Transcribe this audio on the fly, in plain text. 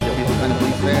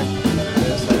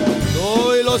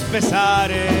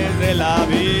pesares de la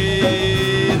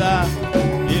vida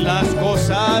y las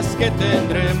cosas que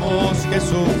tendremos que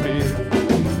sufrir,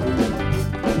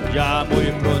 ya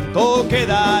muy pronto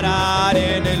quedarán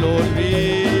en el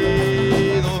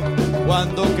olvido,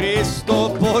 cuando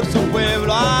Cristo por su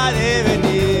pueblo ha de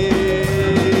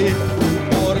venir.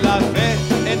 Por la fe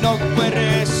Enoc fue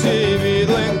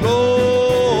recibido en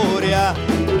gloria,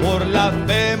 por la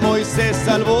fe Moisés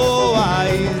salvó a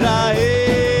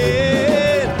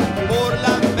Israel, por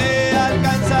la fe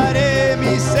alcanzaré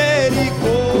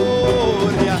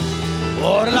misericordia,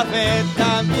 por la fe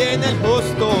también el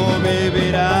justo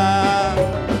vivirá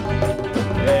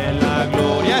en la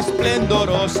gloria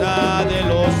esplendorosa de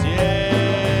los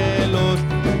cielos.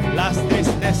 Las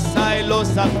tristezas y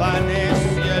los afanes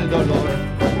y el dolor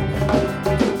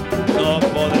no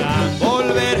podrán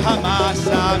volver jamás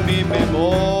a mi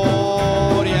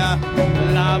memoria.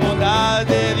 La bondad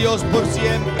de Dios por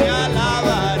siempre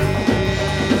alabaré.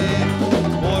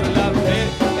 Por la fe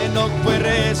Enoc fue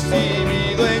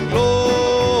recibido en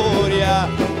gloria,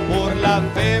 por la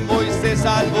fe Moisés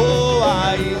salvó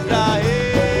a Israel,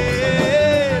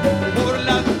 por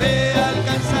la fe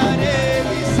alcanzaré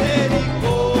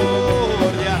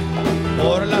misericordia,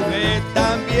 por la fe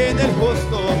también el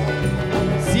justo.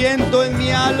 Siento en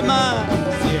mi alma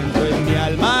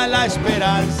la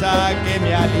esperanza que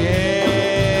me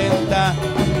alienta,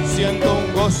 siento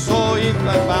un gozo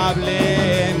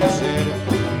inefable en mi ser,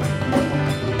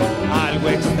 algo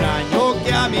extraño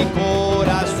que a mi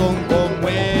corazón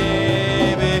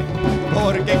conmueve,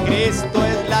 porque Cristo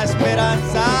es la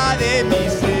esperanza de mi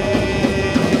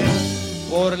ser.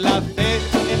 Por la fe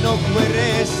Enoc fue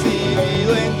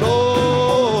recibido en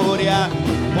gloria,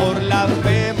 por la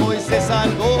fe Moisés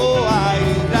salvó a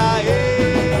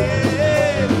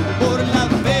Israel, por la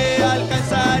fe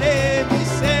alcanzaré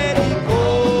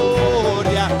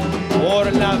misericordia,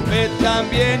 por la fe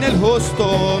también el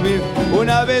justo vive.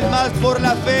 Una vez más, por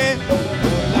la fe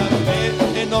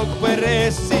Enoc fue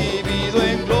recibido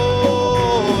en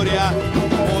gloria,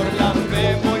 por la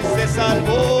fe Moisés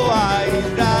salvó a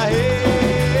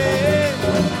Israel,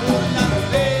 por la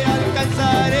fe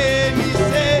alcanzaré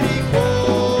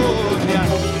misericordia,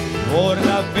 por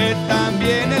la fe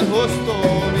también el justo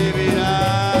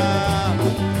vivirá.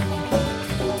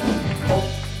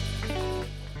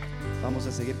 Vamos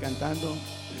a seguir cantando.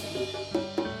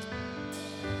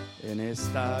 En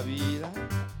esta vida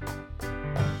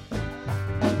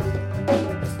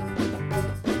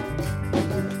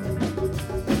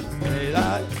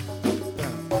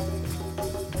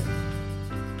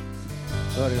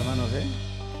sorry, hermanos,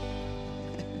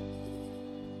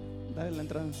 dale la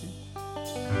entrada, sí.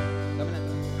 Dame la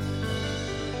entrada.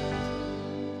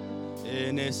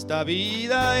 En esta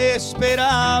vida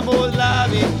esperamos la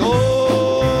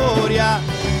victoria,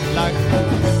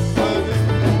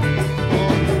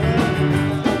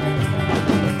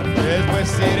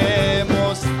 después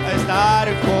iremos a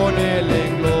estar con Él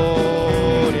en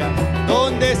gloria,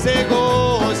 donde se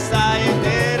goza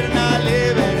eterna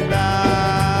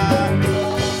libertad.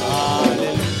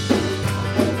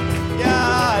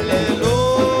 Aleluya,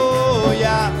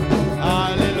 aleluya,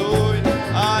 aleluya,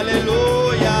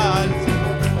 aleluya.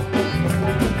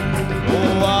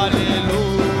 Oh,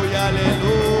 aleluya,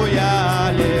 aleluya,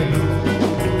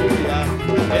 aleluya.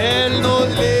 Él nos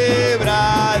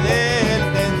libra del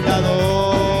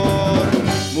tentador.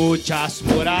 Muchas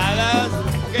moradas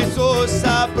Jesús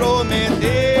ha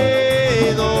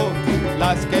prometido,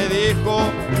 las que dijo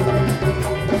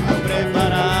a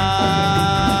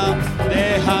preparar,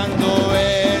 dejando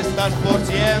estas por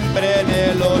siempre en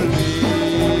el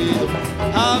olvido.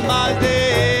 Jamás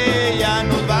de ella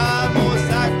nos vamos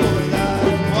a acordar.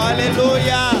 Oh,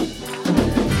 aleluya.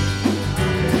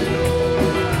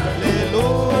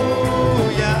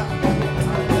 Aleluya,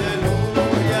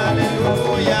 aleluya,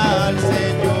 aleluya al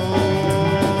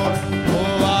Señor.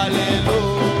 Oh,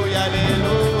 aleluya,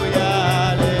 aleluya,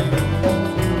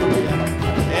 aleluya.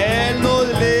 Él nos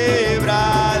libra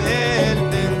del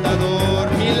tentador.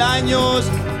 1000 años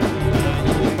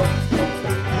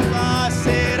va a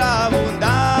ser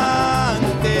abundante.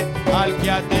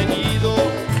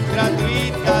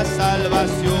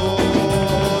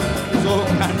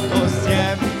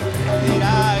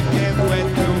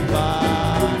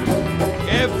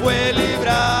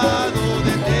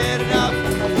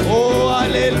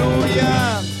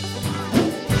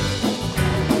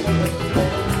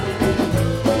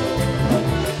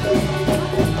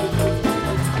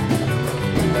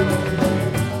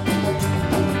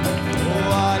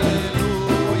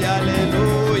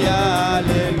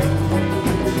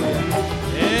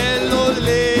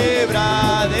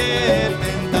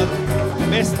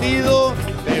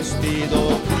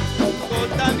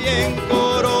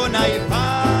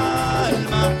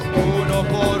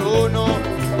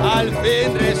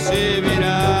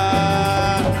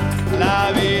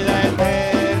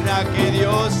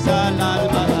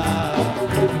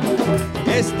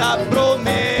 esta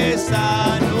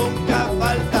promesa nunca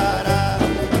faltará.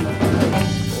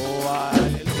 Oh,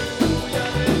 aleluya,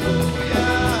 aleluya,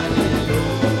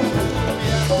 aleluya,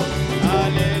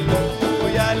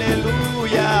 aleluya,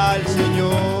 aleluya al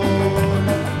Señor.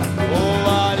 Oh,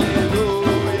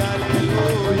 aleluya,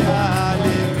 aleluya,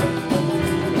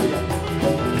 aleluya.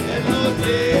 Él nos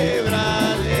libra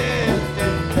de este.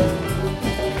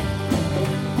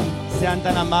 Sean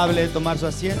tan amables de tomar su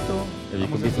asiento.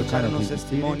 Vamos a escuchar unos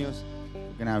testimonios. We're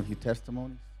going to have a few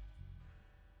testimonies.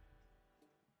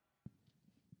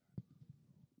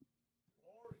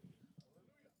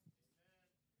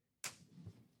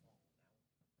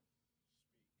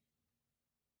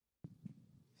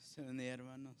 Se bendiga,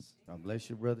 hermanos. God bless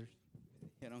you, brothers.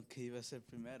 Dijeron que iba a ser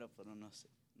primero, pero no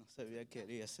sabía que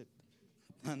iría a ser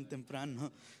tan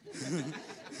temprano.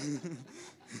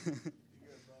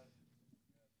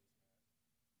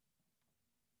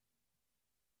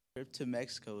 Trip to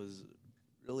Mexico was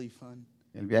really fun.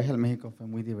 El viaje al México fue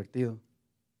muy divertido.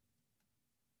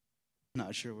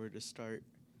 Not sure where to start.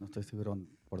 No estoy seguro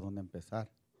por dónde empezar.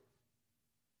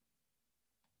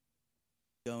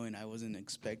 Going, I wasn't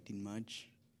expecting much.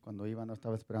 Cuando iba no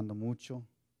estaba esperando mucho.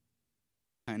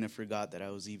 Kind of forgot that I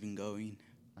was even going.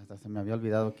 Hasta se me había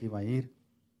olvidado que iba a ir.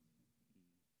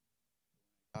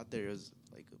 Out there, it was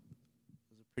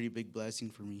a pretty big blessing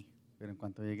for me. Pero en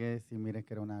cuanto llegué, sí miré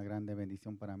que era una grande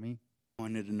bendición para mí. I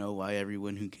wanted to know why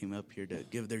everyone who came up here to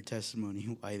give their testimony,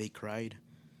 why they cried.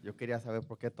 Yo quería saber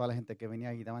por qué toda la gente que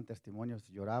venía y daban testimonios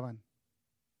lloraban.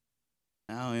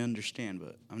 Now I understand,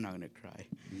 but I'm not going to cry.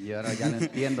 Y ahora ya lo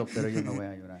entiendo, pero yo no voy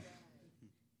a llorar.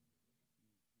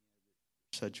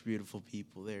 Such beautiful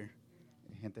people there.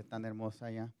 Gente tan hermosa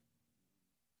allá.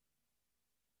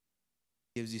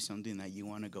 Gives you something that you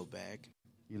want to go back.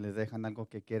 Y les dejan algo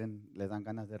que quieren, les dan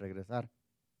ganas de regresar.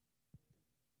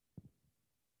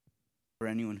 For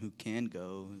anyone who can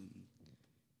go,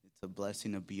 it's a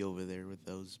blessing to be over there with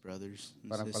those brothers and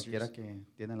Para sisters. cualquiera que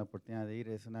tiene la oportunidad de ir,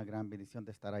 es una gran bendición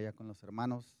de estar allá con los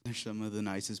hermanos. They're some of the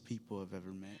nicest people I've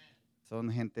ever met. Son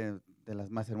gente de las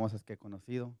más hermosas que he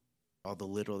conocido. All the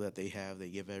little that they have, they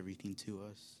give everything to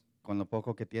us. Con lo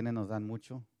poco que tienen nos dan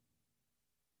mucho.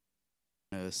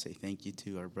 Say thank you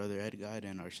to our brother Edgar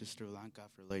and our sister Blanca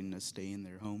for letting us stay in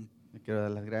their home. Le quiero dar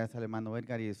las gracias al hermano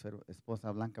Edgar y su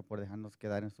esposa Blanca por dejarnos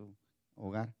quedar en su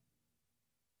hogar.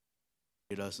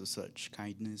 Treated us with such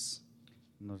kindness.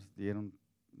 Nos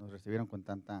recibieron con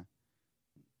tanta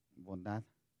bondad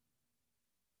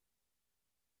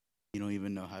You don't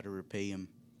even know how to repay them.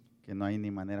 que no hay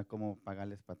ni manera como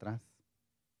pagarles para atrás.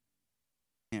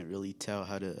 Can't really tell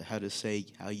how to say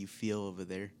how you feel over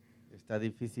there. Está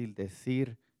difícil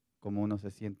decir cómo uno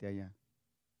se siente allá.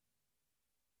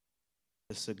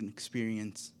 It's an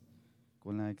experience.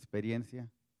 Con la experiencia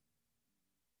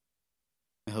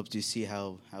It helps you see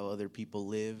how other people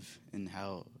live and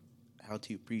how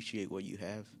to appreciate what you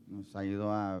have. nos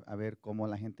ayudó a ver cómo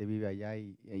la gente vive allá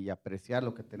y apreciar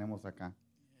lo que tenemos acá.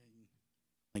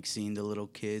 Like seeing the little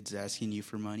kids asking you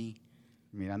for money,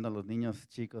 Mirando a los niños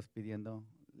chicos pidiendo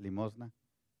limosna,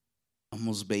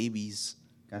 almost babies.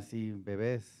 casi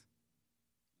bebés.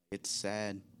 It's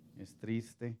sad. Es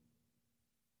triste.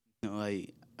 You know, I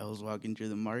was walking through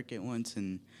the market once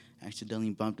and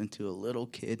accidentally bumped into a little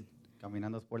kid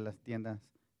Caminando por las tiendas,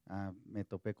 me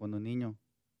topé con un niño,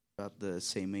 about the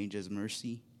same age as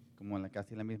Mercy, como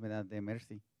casi la misma edad de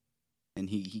Mercy. and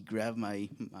he grabbed my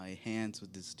hands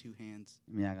with his two hands.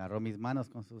 Me agarró mis manos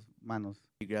con sus manos.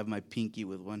 He grabbed my pinky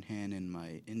with one hand and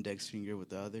my index finger with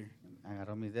the other.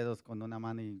 Agarró mis dedos con una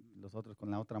mano y los otros con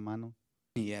la otra mano.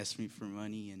 He asked me for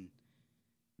money, and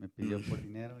Me pidió por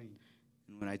dinero,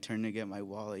 when I turned to get my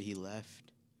wallet, he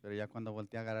left. pero ya cuando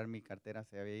volteé a agarrar mi cartera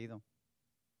se había ido.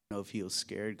 I don't know if he was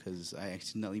scared because I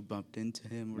accidentally bumped into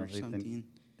him or No sé, something.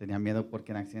 Tenía miedo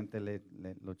porque en accidente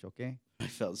lo choqué. I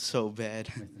felt so bad.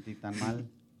 Me sentí tan mal.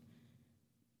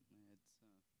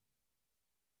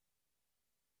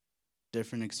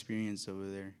 Different experience over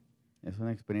there. Es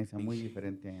una experiencia muy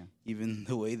diferente allá. Even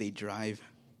the way they drive.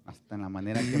 Hasta en la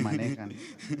manera que manejan.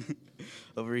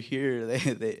 Over here,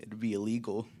 it'd be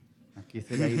illegal. Aquí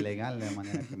sería ilegal la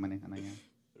manera que manejan allá.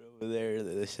 But over there,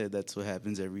 they said that's what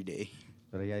happens every day.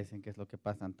 Pero ya dicen que es lo que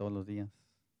pasan todos los días.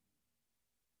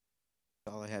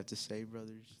 That's all I have to say,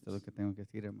 brothers. Esto es lo que tengo que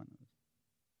decir, hermanos.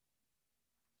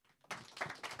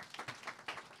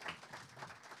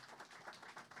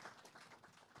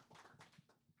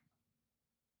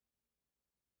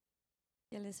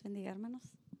 Dios les bendiga, hermanos.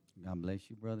 God bless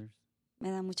you, brothers. Me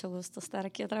da mucho gusto estar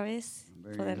aquí otra vez, I'm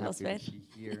very poderlos happy ver. to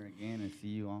be here again and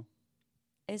see you all.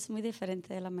 Es muy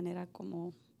diferente de la manera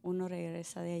como uno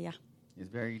regresa de allá. It's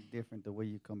very different the way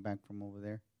you come back from over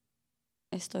there.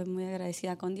 Estoy muy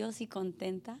agradecida con Dios y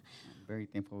contenta, I'm very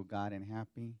thankful with God and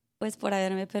happy pues por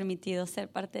haberme permitido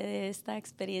ser parte de esta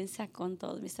experiencia con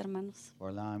todos mis hermanos. for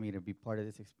allowing me to be part of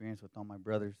this experience with all my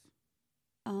brothers.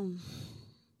 Um,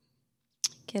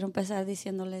 Quiero empezar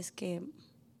diciéndoles que,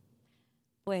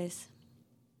 pues,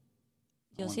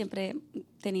 yo want- siempre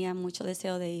tenía mucho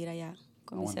deseo de ir allá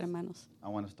con I mis want- hermanos. I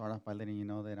want to start off by letting you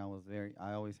know that I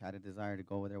always had a desire to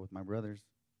go over there with my brothers.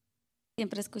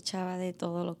 Siempre escuchaba de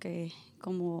todo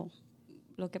como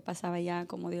lo que pasaba allá,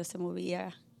 cómo Dios se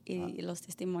movía y los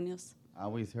testimonios. I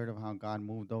always heard of how God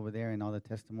moved over there and all the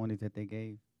testimonies that they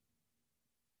gave.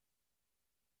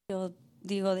 Yo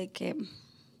digo de que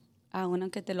aun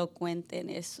aunque te lo cuenten,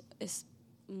 es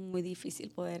muy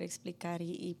difícil poder explicar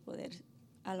y poder,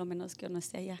 a lo menos que uno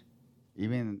esté allá.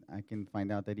 Even I can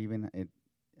find out that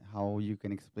how you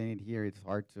can explain it here, it's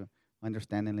hard to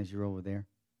understand unless you're over there.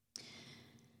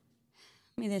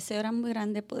 Mi deseo era muy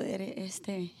grande poder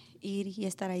ir y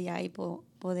estar allá y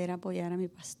poder apoyar a mi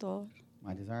pastor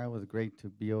My desire was great to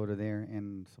be over there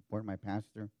and support my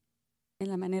pastor en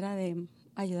la manera de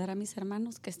ayudar a mis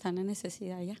hermanos que están en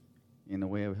necesidad allá. in the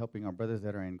way of helping our brothers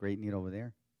that are in great need over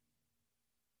there.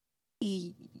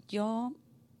 Y yo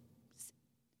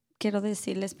quiero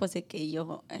decirles pues de que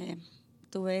yo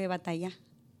tuve batalla.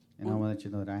 And I want to let you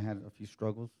know that I had a few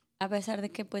struggles. A pesar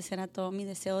de que pues era todo mi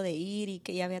deseo de ir y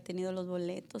que ya había tenido los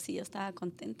boletos y yo estaba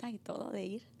contenta y todo de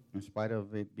ir. In spite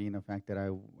of it being a fact that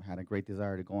I had a great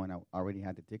desire to go and I already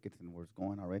had the tickets and was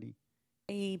going already.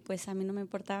 Y pues a mí no me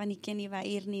importaba ni quién iba a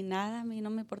ir ni nada, a mí no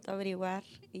me importó averiguar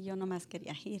y yo nomás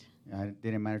quería ir. It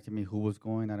didn't matter to me who was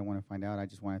going. I didn't want to find out. I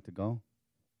just wanted to go.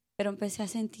 Pero empecé a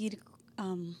sentir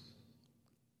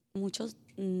muchos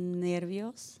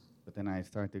nervios But then I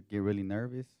started to get really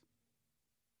nervous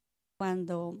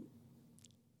cuando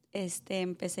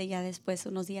empecé ya después,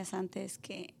 unos días antes,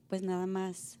 que pues nada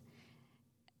más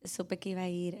supe que iba a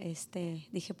ir,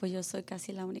 dije pues yo soy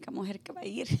casi la única mujer que va a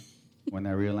ir. when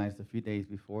I realized a few days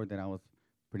before that I was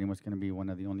pretty much going to be one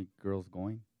of the only girls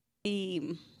going.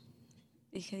 Y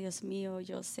dije, Dios mío,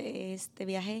 yo sé, este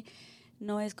viaje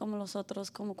no es como los otros,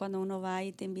 como cuando uno va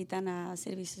y te invitan a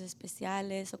servicios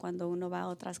especiales o cuando uno va a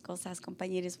otras cosas,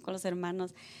 compañeros con los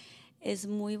hermanos. Es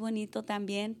muy bonito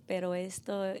también, pero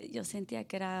esto yo sentía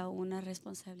que era una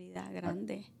responsabilidad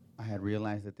grande. I had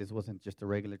realized that this wasn't just a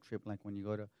regular trip like when you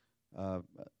go to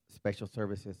special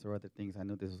services or other things. I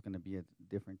knew this was going to be a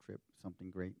different trip,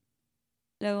 something great.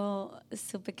 Luego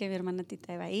supe que mi hermana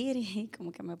Tita iba a ir y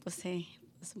como que me puse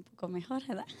pues, un poco mejor,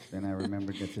 ¿verdad? Then I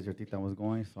remembered that Sister Tita was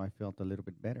going, so I felt a little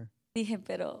bit better. Dije,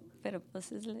 pero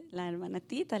pues es la hermana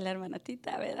Tita,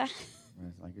 ¿verdad?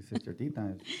 It's like your Sister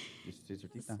Tita, it's Sister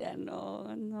O Tita. sea,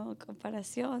 no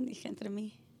comparación, dije, entre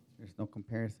mí. There's no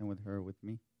comparison with her with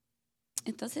me.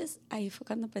 Entonces ahí fue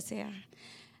cuando empecé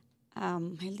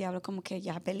el diablo como que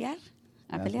ya a That's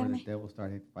where pelearme. the devil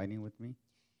started fighting with me.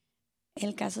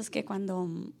 El caso es que cuando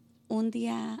un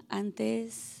día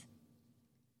antes,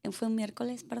 fue un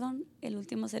miércoles, perdón, el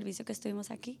último servicio que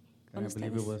estuvimos aquí con And I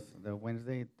believe it ustedes. was the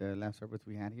Wednesday, the last service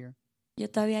we had here. Yo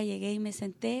todavía llegué y me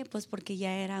senté, pues porque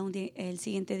ya era el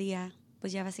siguiente día,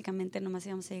 pues ya básicamente nomás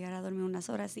íbamos a llegar a dormir unas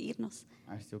horas y irnos.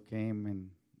 I still came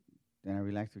and then I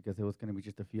relaxed because it was going to be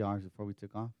just a few hours before we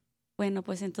took off. Bueno,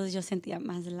 pues entonces yo sentía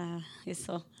más la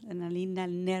adrenalina,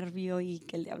 el nervio y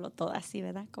que el diablo todo así,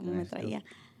 ¿verdad? Como And me traía.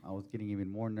 I was getting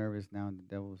even more nervous now and the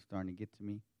devil was starting to get to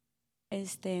me.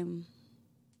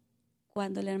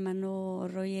 Cuando el hermano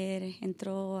Roger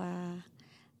entró a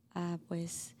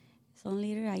pues Song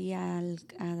Leader ahí a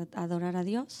adorar a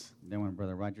Dios, Then when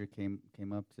Brother Roger came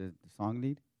up to the song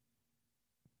lead,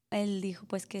 él dijo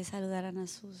pues que saludaran a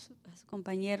sus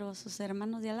compañeros, sus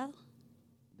hermanos de al lado.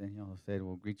 then he also said,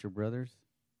 well, greet your brothers.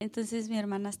 Entonces mi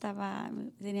hermana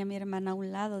tenía a mi hermana a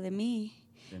un lado de mí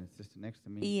Then his sister next to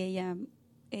me. y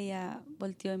ella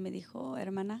volteó y me dijo,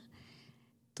 hermana,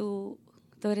 tú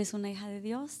eres una hija de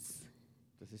Dios.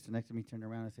 The sister next to me turned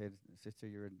around and said, sister,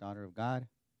 you're a daughter of God.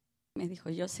 Me dijo,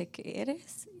 yo sé que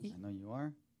eres y I know you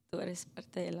are. tú eres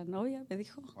parte de la novia, me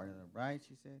dijo. Part of the bride,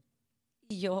 she said.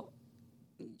 Y yo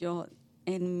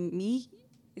en mí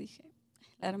dije,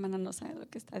 la hermana no sabe lo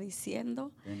que está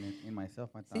diciendo. Then in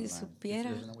myself, I thought, Si "Wow, sister supiera-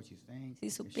 doesn't know what she's saying. Si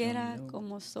If she only supiera knew-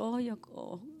 cómo soy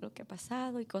o lo que ha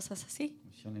pasado y cosas así.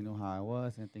 if she only knew how I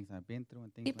was and things I've been through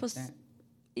and things Y like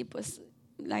pues, that.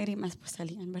 Lágrimas pues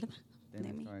salían, ¿verdad? Then de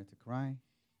I mí. started to cry.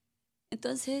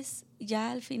 Entonces,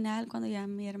 ya al final, cuando ya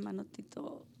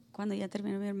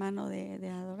terminó mi hermano de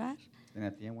adorar, Then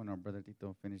at the end, when our brother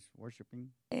Tito finished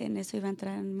worshiping, en eso iba a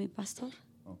entrar mi pastor.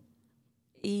 Oh.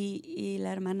 Y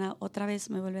la hermana otra vez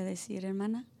me vuelve a decir,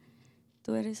 hermana,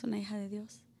 tú eres una hija de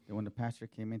Dios. Then when the pastor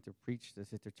came in to preach, the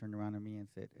sister turned around to me and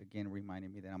said, again,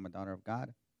 reminding me that I'm a daughter of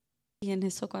God. Y en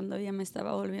eso, cuando ella me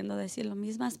estaba volviendo a decir las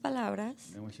mismas palabras,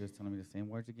 And then when she was telling me the same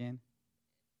words again,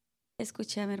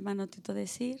 escuché a mi hermano Tito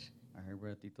decir, I heard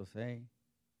Brother Tito say,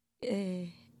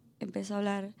 empezó a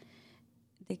hablar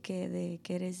de que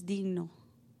eres digno.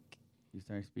 you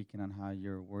started speaking on how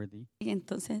you're worthy, Y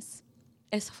entonces,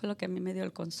 eso fue lo que a mí me dio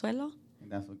el consuelo.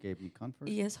 and that's what gave me comfort.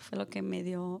 Y eso fue lo que me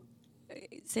dio,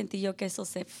 sentí yo que eso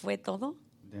se fue todo.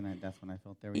 That's when I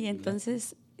felt Y everything. left.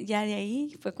 entonces, ya de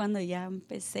ahí fue cuando ya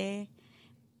empecé,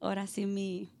 ahora sí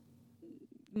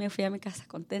me fui a mi casa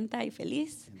contenta y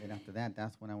feliz. And then after that,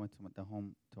 that's when I went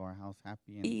to our house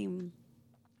happy. And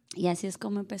Y así es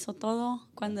como empezó todo. that's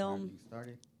how Cuando everything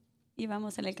started.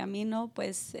 íbamos en el camino,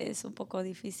 pues es un poco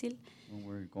difícil, When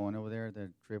we're going over there,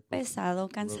 the trip was pesado,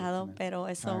 road cansado, kinda pero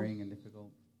eso tiring and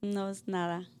difficult, no es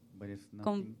nada but it's nothing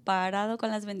comparado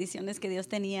con las bendiciones que Dios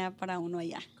tenía para uno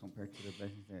allá. compared to the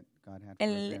blessings that God had for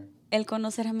us there. El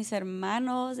conocer a mis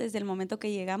hermanos desde el momento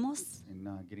que llegamos,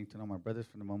 And getting to know my brothers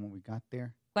from the moment we got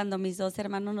there. cuando mis dos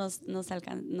hermanos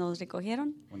nos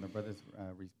recogieron, When the brothers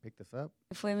picked us up,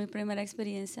 fue mi primera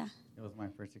experiencia. it was my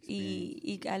first experience.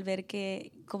 Y al ver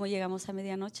que cómo llegamos a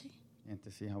medianoche, And to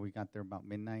see how we got there about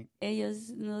midnight, ellos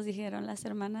nos dijeron, las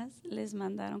hermanas les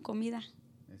mandaron comida.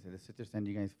 they said, the sisters send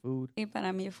you guys food. Y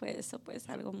para mí fue eso pues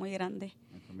algo muy grande.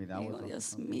 And for me, that Digo, was also Dios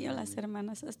something mío, very las big.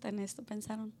 hermanas hasta en esto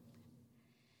pensaron.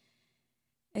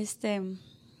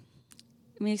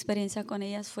 Mi experiencia con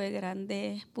ellas fue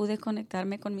grande. Pude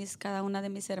conectarme con cada una de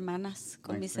mis hermanas,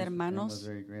 con My mis experience with them was hermanos,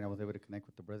 very great. I was able to connect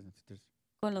with the brothers and sisters,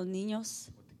 con los niños.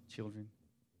 with the children.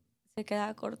 Se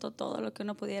queda corto todo lo que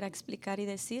uno pudiera explicar y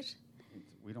decir.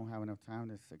 We don't have enough time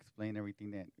to explain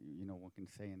everything that one can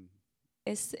say, and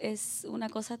Es una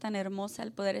cosa tan hermosa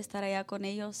el poder estar allá con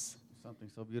ellos. something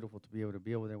so beautiful to be able to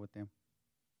be over there with them.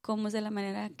 Cómo es de la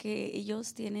manera que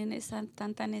ellos tienen esa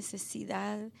tanta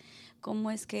necesidad,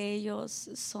 cómo es que ellos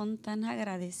son tan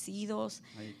agradecidos,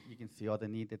 How you can see all the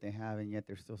need that they have, and yet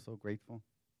they're still so grateful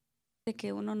de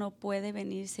que uno no puede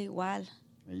venirse igual.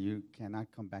 that you cannot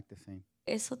come back the same.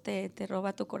 Eso te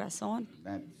roba tu corazón,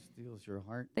 That steals your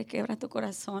heart. te quebra tu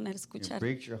corazón el It escuchar,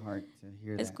 breaks your heart to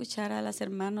hear that. escuchar a las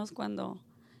hermanos cuando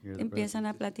Hear the empiezan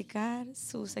a brothers and platicar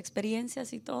sus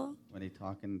experiencias y todo. sisters when they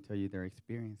talk and tell you their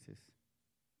experiences.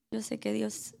 Yo sé que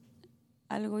Dios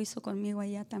algo hizo conmigo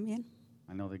allá también.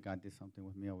 I know that God did something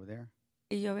with me over there.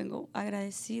 Y yo vengo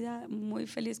agradecida, muy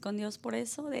feliz con Dios por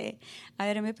eso, de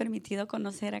haberme permitido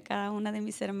conocer a cada una de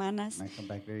mis hermanas, And I come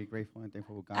back very grateful and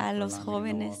thankful with God a for los allowing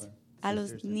me to know all jóvenes, the a los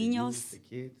sisters and the niños, youth, the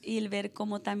kids, y el ver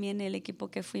cómo también el equipo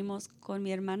que fuimos con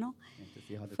mi hermano and to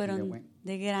see how the team that fueron went.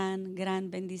 de gran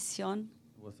bendición.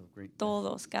 It was of great blessing.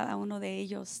 Todos, cada uno de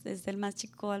ellos, desde el más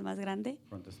chico al más grande.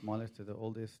 From the smallest to the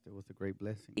oldest, it was a great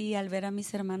blessing. Y al ver a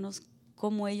mis hermanos,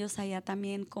 como ellos allá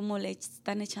también, cómo le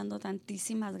están echando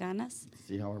tantísimas ganas. To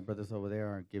see how our brothers over there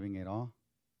are giving it all.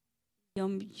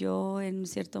 Yo en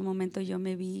cierto momento yo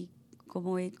me vi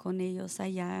como con ellos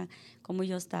allá, como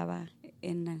yo estaba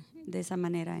de esa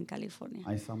manera en California.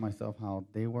 I saw myself how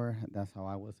they were. That's how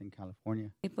I was in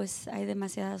California. Y pues hay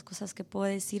demasiadas cosas que puedo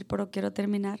decir, pero quiero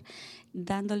terminar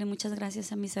dándole muchas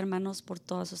gracias a mis hermanos por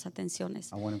todas sus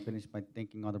atenciones, I want to finish by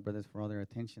thanking all the brothers for all their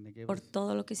attention they gave por us.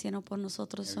 todo lo que hicieron por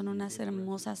nosotros. Son unas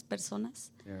hermosas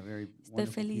personas. They're very Estoy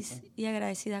wonderful feliz people. y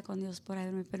agradecida con Dios por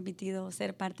haberme permitido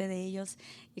ser parte de ellos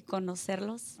y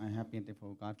conocerlos. I'm happy and thankful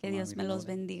with God for Que allowing Dios me me to know los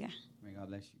them. bendiga. May God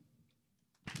bless you.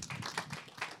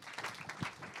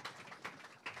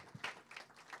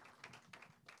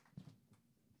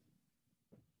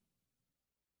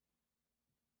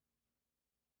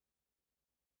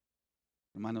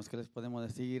 Hermanos, ¿qué les podemos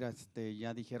decir?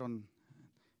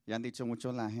 Ya han dicho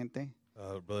mucho la gente.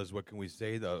 Brothers, what can we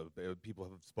say? The people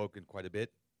have spoken quite a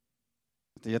bit.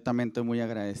 Yo también estoy muy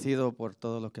agradecido por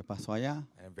todo lo que pasó allá.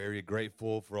 I'm very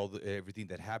grateful for everything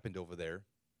that happened over there.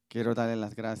 Quiero darle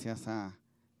las gracias a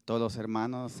todos los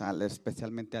hermanos,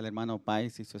 especialmente al hermano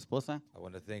Pais y su esposa, I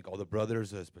want to thank all the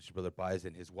brothers, especially Brother Baez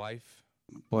and his wife,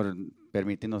 por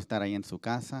permitirnos estar ahí en su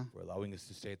casa for allowing us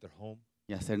to stay at their home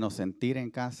y hacernos sentir en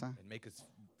casa. and make us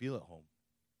feel at home.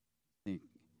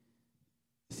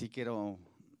 Sí quiero,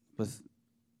 pues,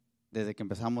 desde que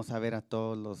empezamos a ver a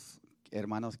todos los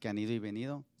hermanos que han ido y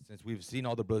venido, Since we've seen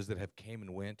all the brothers that have came and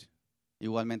went,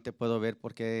 igualmente puedo ver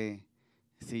por qué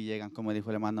sí llegan, como dijo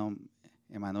el hermano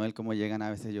Emanuel, cómo llegan a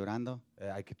veces llorando.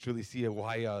 I could truly see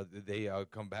why they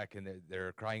come back and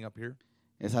they're crying up here.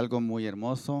 Es algo muy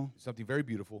hermoso, Something very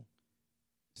beautiful,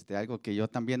 algo que yo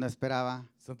también no esperaba.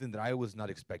 something that I was not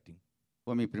expecting.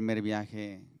 Fue mi primer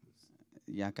viaje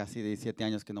ya casi 17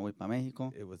 años que no voy para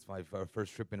México. It was my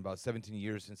first trip in about 17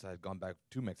 years since I had gone back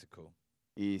to Mexico.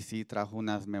 Y sí trajo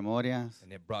unas memorias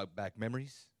And it brought back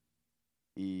memories.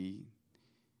 y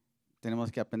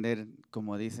tenemos que aprender,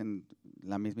 como dicen,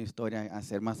 la misma historia, a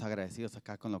ser más agradecidos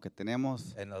acá con lo que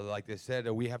tenemos. And like they said,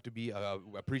 we have to be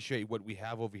appreciate what we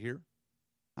have over here.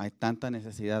 Hay tanta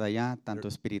necesidad allá, tanto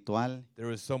espiritual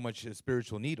There is so much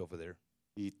spiritual need over there,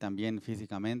 y también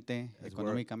físicamente, As well.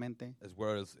 económicamente. as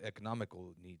well as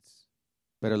economical needs.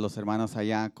 Pero los hermanos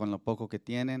allá, con lo poco que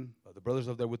tienen, The brothers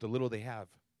over there, with the little they have,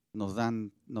 nos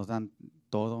dan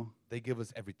todo. they give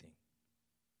us everything.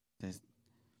 Entonces,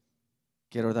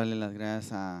 quiero darle las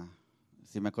gracias a,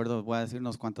 si me acuerdo, voy a decir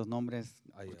unos cuantos nombres,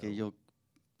 porque yo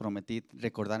prometí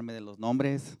recordarme de los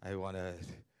nombres. I want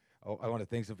to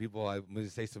thank some people. I'm going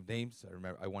to say some names.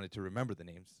 I wanted to remember the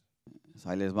names. So,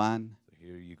 ahí les van. So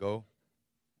here you go.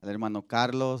 El hermano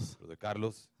Carlos, Brother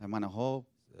Carlos, el hermano Job,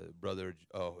 brother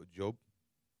Job,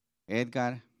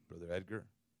 Edgar, brother Edgar,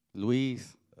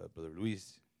 Luis, brother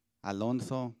Luis,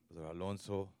 Alonso, brother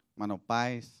Alonso, hermano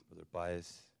Páez brother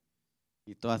Paez,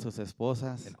 y todas sus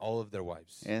esposas. and all of their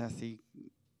wives. Es así,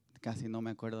 casi no me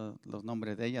acuerdo los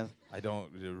nombres de ellas, I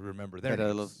don't remember their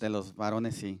pero names, de los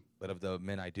varones sí. but of the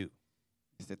men I do.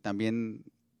 También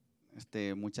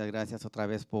muchas gracias otra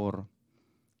vez por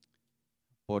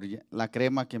la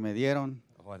crema que me dieron.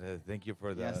 I want to thank you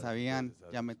for Ya sabían,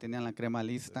 ya me tenían la crema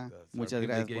lista. the Muchas cream they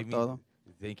gracias gave por me. todo.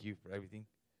 Thank you for everything.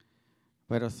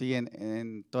 Pero sí,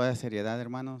 en toda seriedad,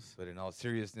 hermanos, But in all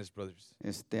seriousness, brothers,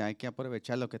 hay que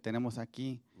aprovechar lo que tenemos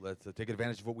aquí. let's take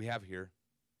advantage of what we have here.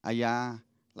 Allá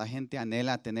la gente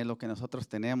anhela tener lo que nosotros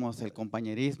tenemos, el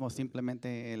compañerismo,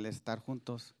 simplemente el estar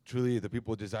juntos. Truly, the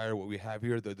people desire what we have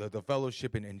here, the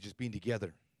fellowship and just being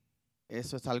together.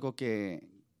 Eso es algo que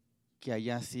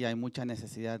allá sí hay mucha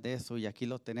necesidad de eso y aquí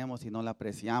lo tenemos y no lo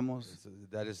apreciamos.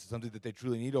 That is something that they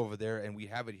truly need over there, and we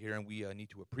have it here, and we need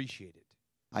to appreciate it.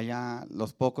 Allá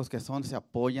los pocos que son se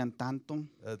apoyan tanto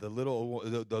The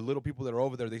little people that are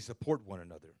over there, they support one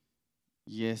another.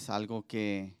 y es algo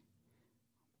que,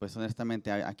 pues honestamente,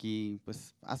 aquí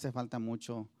pues hace falta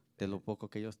mucho de lo poco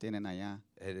que ellos tienen allá.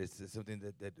 And it's something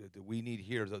that we need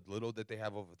here, the little that they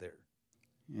have over there.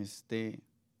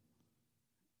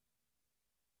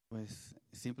 Pues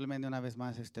simplemente una vez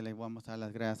más le vamos a dar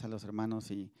las gracias a los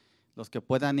hermanos y los que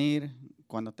puedan ir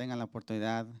cuando tengan la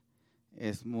oportunidad.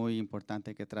 Es muy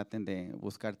importante que traten de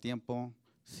buscar tiempo.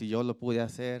 Si yo lo pude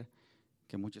hacer,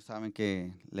 que muchos saben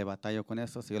que le batallo con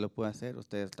eso, si yo lo puedo hacer,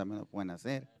 ustedes también lo pueden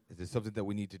hacer. It's something that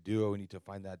we need to do. We need to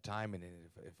find that time, and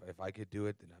if I could do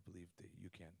it, then I believe that you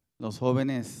can. Los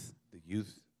jóvenes, The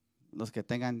youth, los que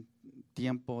tengan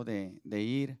tiempo de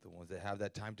ir, the ones that have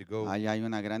that time to go, allá hay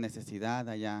una gran necesidad,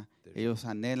 allá ellos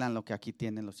anhelan lo que aquí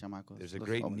tienen los chamacos. there's a los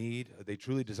great jóvenes. need. They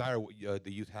truly desire what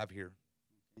the youth have here.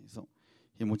 Eso.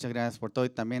 Y muchas gracias por todo. Y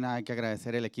también hay que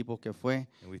agradecer el equipo que fue.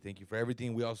 And we thank you for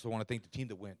everything. We also want to thank the team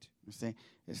that went.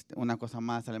 Una cosa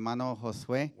más, al hermano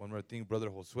Josué. One more thing, Brother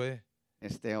Josue.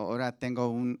 Ahora tengo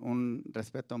un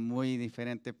respeto muy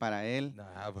diferente para él. Now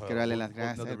I have Quiero darle las another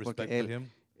gracias a él porque respect for él him.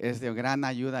 es de gran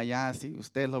ayuda ya. Si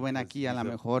ustedes lo ven aquí, a lo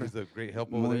mejor He's a great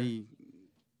help over there. muy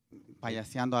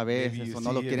payaseando a Maybe veces you o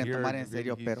no lo see him quieren here, tomar en maybe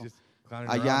serio, he's pero just clowning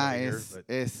around allá over here,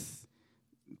 but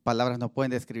palabras no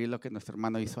pueden describir lo que nuestro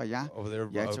hermano hizo allá over there,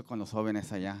 y ha hecho con los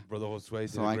jóvenes allá. Brother Josue did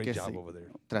So a hay great que job over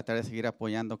there. tratar de seguir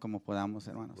apoyando como podamos,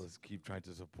 hermanos. Let's keep trying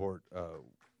to support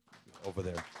over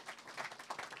there.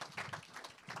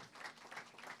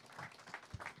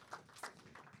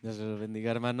 Dios los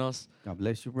bendiga, hermanos. God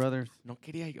bless you, brothers. No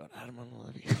quería llorar, hermano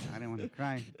David. I didn't want to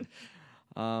cry.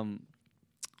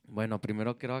 Bueno,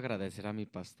 primero quiero agradecer a mi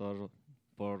pastor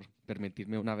por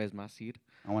permitirme una vez más ir.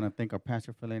 I want to thank our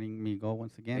pastor for letting me go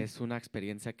once again. Es una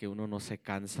experiencia que uno no se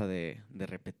cansa de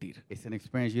repetir, It's an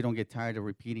experience you don't get tired of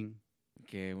repeating.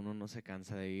 que uno no se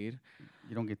cansa de ir.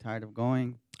 You don't get tired of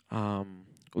going.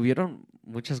 Hubieron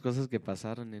muchas cosas que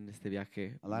pasaron en este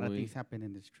viaje, A lot of muy- things happen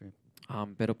in this trip.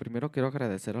 pero primero quiero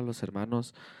agradecer a los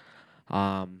hermanos,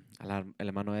 el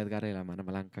hermano Edgar y la hermana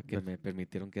Blanca que Yes. me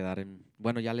permitieron quedar en,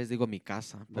 bueno, ya les digo mi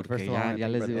casa, But porque first of all, I wanna ya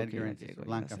thank les Brother digo Edgar que and ya Sister llego, ya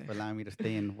Blanca sé. for allowing me to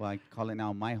stay in what I call it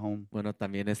now my home. Bueno,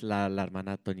 también es la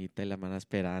hermana Toñita y la hermana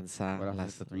Esperanza. What else Las,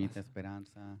 is the Toñita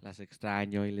Esperanza? las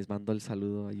extraño y les mando el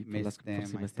saludo ahí por, Miss por them.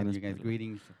 si me I están send you guys escuchando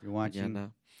greetings if you're watching.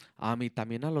 mañana. Y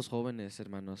también a los jóvenes,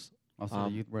 hermanos. Also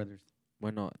the youth brothers.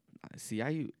 Bueno, sí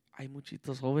hay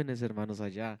muchitos jóvenes, hermanos,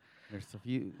 allá. There's a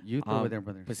few youth over there,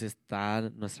 brothers. Pues está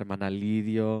nuestra hermana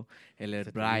Lidio,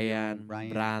 Sister Brian, Lidio, Brian,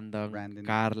 Brandon, Brandon,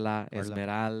 Carla, Carla,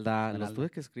 Esmeralda. Los Esmeralda. tuve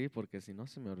que escribir porque si no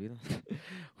se me olvidan.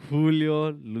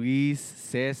 Julio, Luis,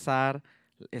 César,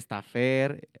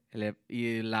 Estafer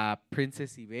y la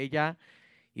Princess y Bella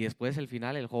Y después el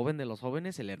final, el joven de los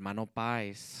jóvenes, el hermano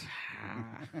Páez.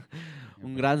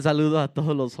 Un gran saludo a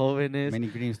todos los jóvenes. Many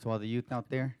greetings to all the youth out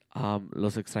there.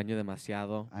 Los extraño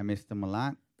demasiado. I missed them a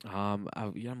lot.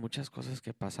 Había muchas cosas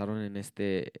que pasaron en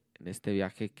este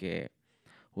viaje que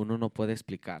uno no puede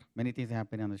explicar. Many things that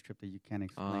happened on this trip that you can't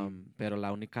explain. Pero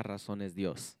la única razón es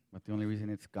Dios. But the only reason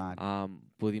it's God.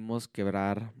 Pudimos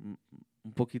quebrar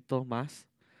un poquito más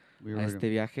We a were, este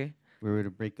viaje, we were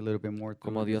to break a little bit more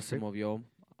como through Dios this se trip. movió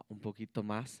un poquito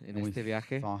más en And we este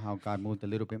viaje. saw how God moved a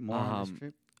little bit more on this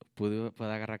trip. Pude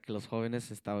agarrar que los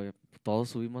jóvenes todos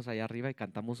subimos allá arriba y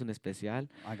cantamos un especial.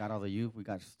 I got all the youth. We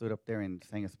got stood up there and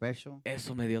sang a special.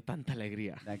 Eso me dio tanta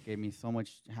alegría That gave me so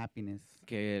much happiness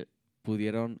que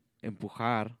pudieron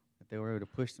empujar that they were able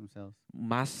to push themselves.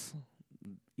 más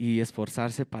y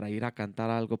esforzarse para ir a cantar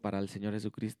algo para el Señor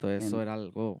Jesucristo. Eso And- era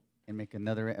algo. And make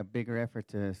a bigger effort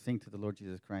to sing to the Lord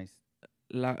Jesus Christ.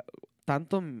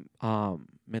 Tanto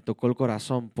me tocó el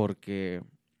corazón porque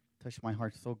Touched my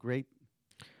heart so great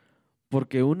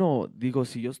uno, digo,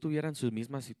 si yo estuviera en su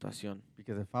misma situación,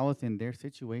 because if I was in their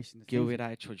situation, ¿qué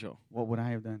hubiera hecho yo? what would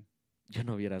I have done? Yo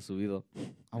no hubiera subido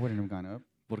I wouldn't have gone up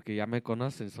porque ya me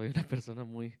conocen, soy una persona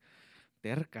muy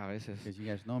terca a veces. because you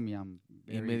guys know me. I'm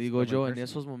Y very me digo yo, stubborn en person.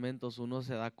 esos momentos uno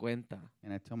se da cuenta,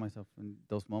 And I tell myself in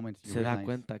those moments, you se da realize,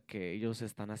 cuenta que ellos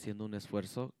están haciendo un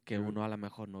esfuerzo que Sure. uno a lo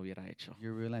mejor no hubiera hecho.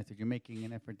 you realize that you're making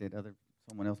an effort that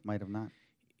someone else might have not.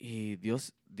 Y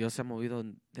Dios se ha movido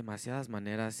en demasiadas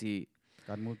maneras y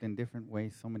God moved in different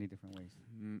ways, so many different ways.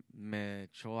 me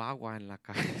echó agua en la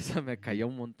cabeza, me cayó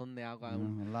un montón de agua. A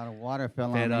lot of water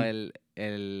fell Pero on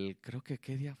me. creo que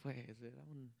 ¿qué día fue?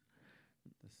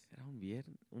 Era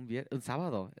un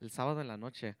sábado, el sábado en la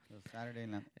noche. It was Saturday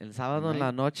night, El sábado en la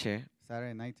night. noche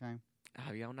Saturday nighttime.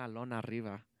 había una lona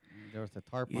arriba There was a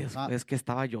tarp y on top, después que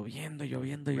estaba lloviendo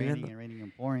raining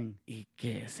and pouring. y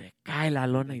que se cae la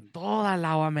lona y toda el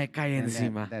agua me cae And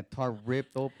encima. that tarp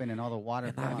ripped open and all the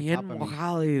water fell Estaba on bien top of me.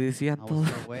 mojado y decían I was todo.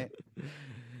 so wet.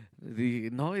 Y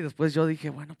después yo dije,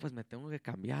 bueno, pues me tengo que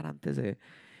cambiar antes de...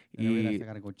 And I realized Y I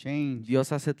gotta go change.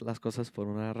 Dios hace las cosas por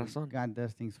una razón. God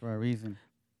does things for a reason.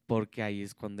 Porque ahí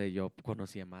es cuando yo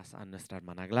conocí más a nuestra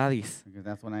hermana Gladys, Because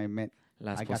that's when I met.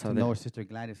 la I got esposa, to know Sister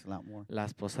Gladys a lot more.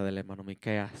 del hermano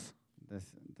Miqueas.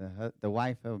 The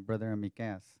wife of Brother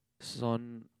Mikas.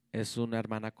 Es una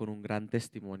hermana con un gran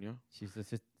testimonio. She's a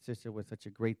sister with such a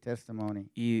great testimony.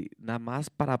 Y nada más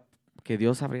para que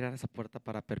Dios abriera esa puerta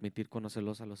para permitir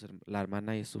conocerlos a la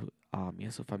hermana y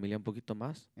a su familia un poquito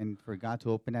más, And for God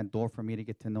to open that door for me to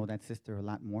get to know that sister a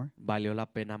lot more, valió la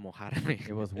pena mojarme.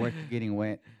 it was worth getting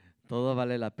wet. Todo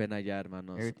vale la pena ya,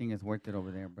 hermanos. Everything is worth it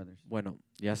over there, brothers. Bueno,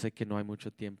 ya sé que no hay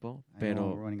mucho tiempo, I know we're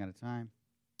pero running out of time.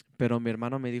 mi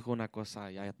hermano me dijo una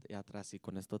cosa ya atrás y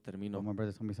con esto termino. But my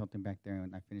brother told me something back there,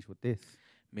 and I finished with this.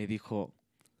 Me dijo,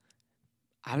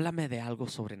 háblame de algo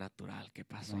sobrenatural que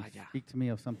pasó Like, allá. speak to me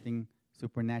of something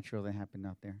supernatural that happened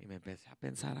out there. Y me empecé a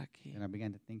pensar aquí, And I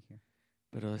began to think here.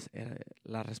 pero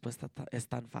la respuesta es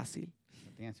tan fácil.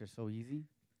 But the answer is so easy.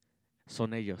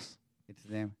 Son ellos. It's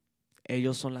them.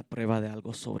 Ellos son la prueba de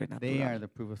algo They are sobrenatural. the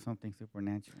proof of something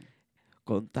supernatural.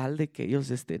 Con tal de que ellos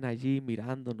estén allí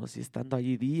mirándonos y estando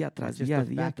allí día It's tras just día, the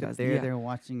día fact that tras they're día, there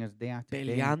watching us day after day.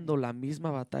 peleando la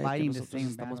misma batalla que fighting the nosotros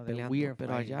same estamos battle that peleando. we are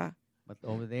Pero fighting. allá, But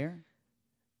over there,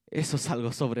 eso es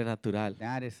algo sobrenatural.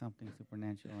 that is something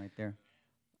supernatural right there.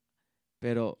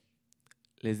 Pero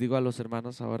les digo a los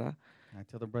hermanos ahora, I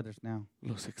tell the brothers now,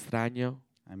 los extraño.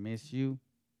 I miss you.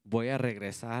 Voy a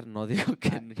regresar, no digo que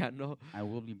ya no, I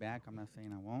will be back. I'm not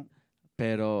saying I won't.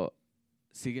 pero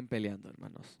siguen peleando,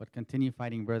 hermanos. But continue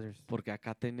fighting, brothers. Porque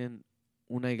acá tienen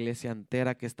una iglesia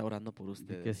entera que está orando por Because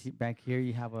ustedes. back here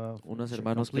you have a Unos a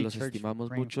hermanos que complete los church estimamos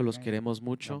praying mucho, for los you guys. queremos You have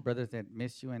mucho brothers that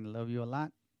miss you and love you a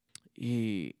lot.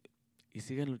 y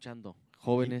siguen luchando.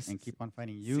 Jóvenes, And keep on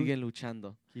fighting you. siguen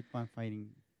luchando. Keep on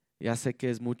fighting. Ya sé que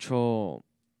es mucho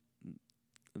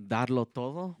darlo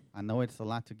todo, I know it's a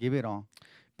lot to give it all.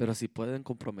 pero si pueden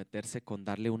comprometerse con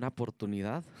darle una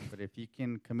oportunidad, But if you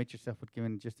can commit yourself with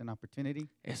giving just an opportunity,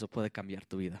 eso puede cambiar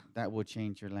tu vida. that will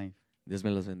change your life. Dios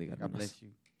me los bendiga, God hermanos. bless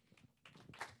you.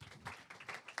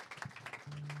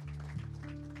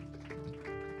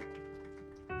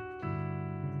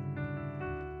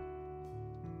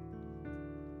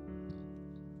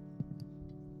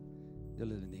 Dios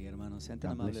les bendiga, hermanos. Sean tan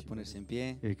God amables bless de you, ponerse en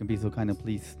pie. If you can be so kind of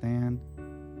please stand.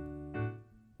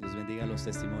 Dios bendiga los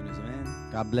testimonios. Amén.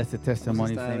 God bless the Vamos a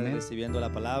testimonies. estar Amen. recibiendo la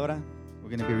palabra. We're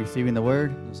going to be receiving the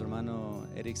word. Nuestro hermano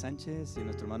Erik Sanchez y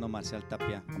nuestro hermano Marcial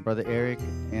Tapia. Our brother Erik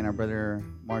and our brother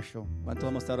Marcial. ¿Cuánto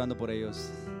vamos a estar orando por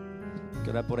ellos? Hay que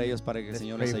orar por ellos para que el Let's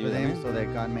Señor pray les for ayude. them Amén. so that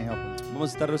God may help them. Vamos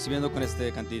a estar recibiendo con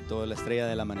este cantito La estrella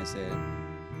del amanecer.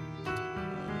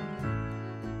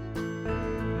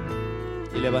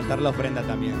 y levantar la ofrenda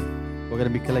también. We're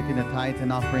going to be collecting the tithes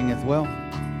and offering as well.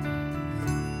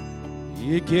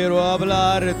 Y quiero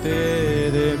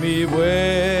hablarte de mi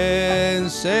buen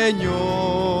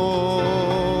Señor,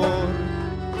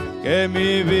 que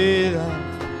mi vida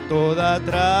toda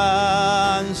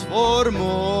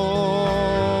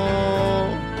transformó.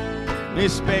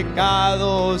 Mis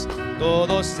pecados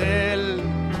todos Él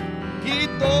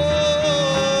quitó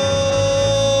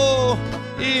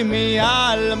y mi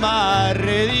alma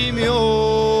redimió.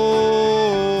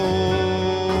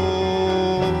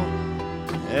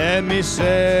 En mi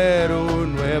ser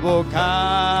un nuevo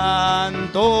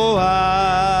canto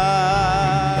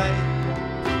hay,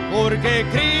 porque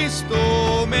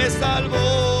Cristo me salvó.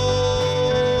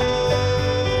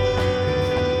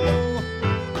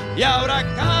 Y ahora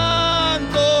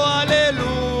canto aleluya,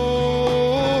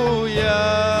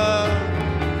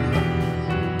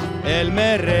 Él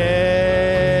me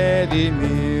redimió.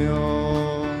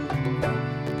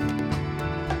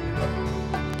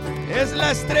 Es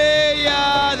la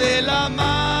estrella del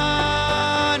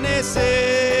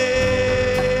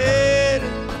amanecer,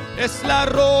 es la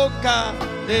roca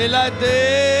de la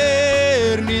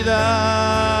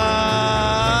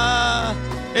eternidad,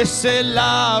 es el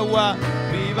agua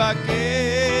viva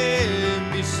que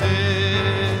mi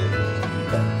ser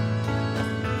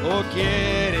oh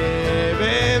quiere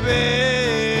beber.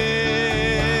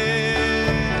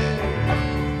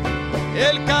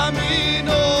 El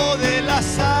camino de la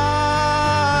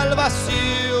salvación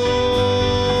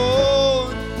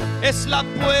es la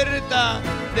puerta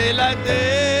de la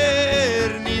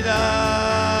eternidad,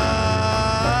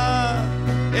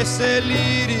 es el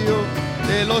lirio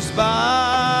de los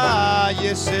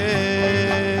valles.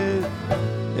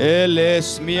 Él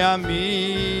es mi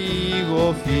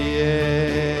amigo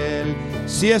fiel.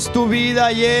 Si es tu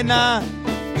vida llena,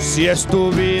 si es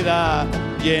tu vida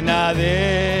llena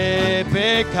de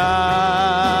pecar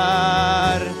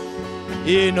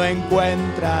y no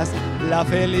encuentras la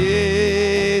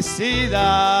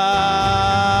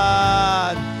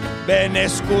felicidad, ven,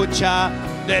 escucha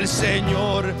del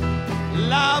Señor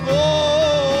la voz.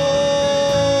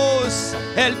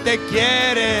 Él te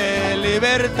quiere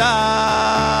libertar.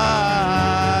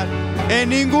 En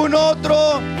ningún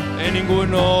otro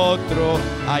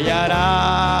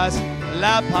hallarás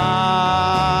la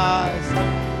paz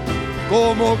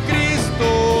como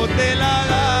Cristo te la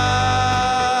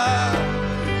da.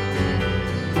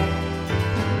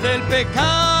 Del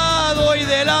pecado y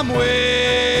de la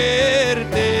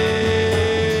muerte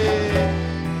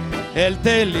Él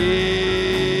te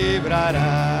librará.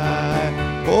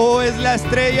 Oh, es la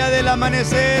estrella del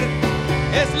amanecer,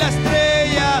 es la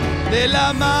estrella del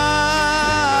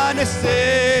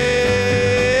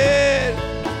amanecer,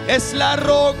 es la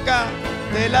roca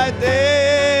de la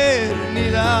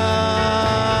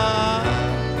eternidad,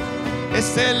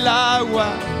 es el agua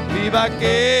viva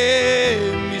que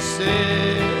mi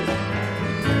ser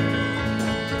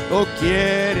oh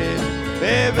quiere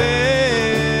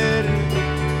beber.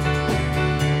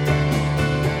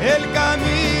 El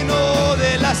camino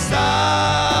de la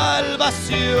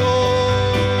salvación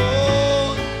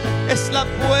es la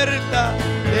puerta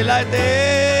de la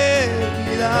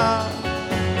eternidad,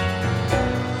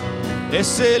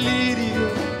 es el lirio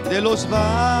de los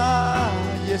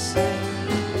valles.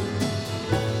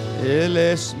 Él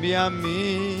es mi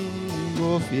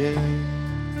amigo fiel.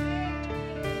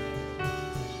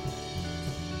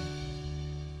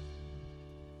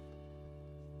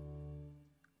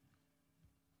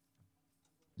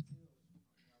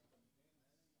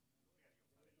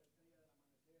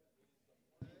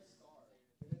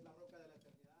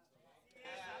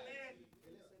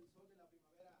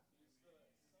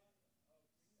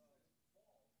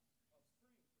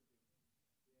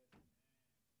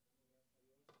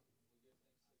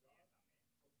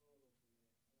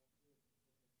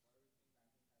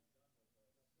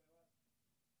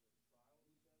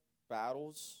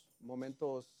 Battles,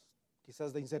 momentos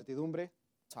quizás de incertidumbre,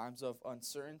 times of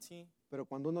uncertainty, pero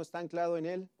cuando uno está anclado en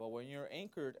Él, but when you're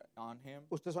anchored on Him,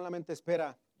 usted solamente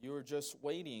espera you're just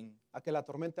waiting a que la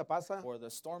tormenta pasa for the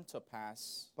storm to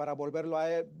pass, para volverlo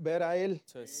a ver a Él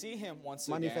to see Him once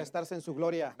again, manifestarse en su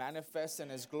gloria. manifest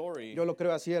in His glory. Yo lo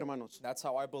creo así, hermanos. That's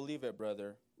how I believe it,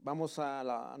 brother. Vamos a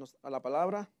la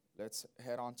palabra Let's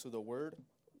head on to the Word.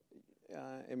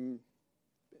 En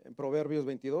Proverbios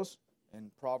 22, In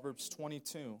Proverbs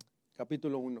 22,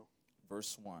 capítulo 1.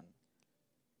 verse 1.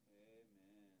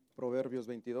 Proverbios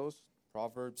 22,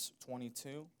 Proverbs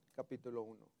 22, capítulo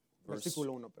 1. Verse-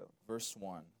 Versículo 1, perdón. verse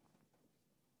 1.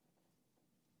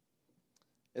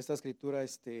 Esta escritura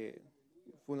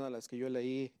fue una de las que yo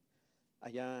leí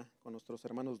allá con nuestros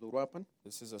hermanos de Uruapan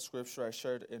This is a scripture I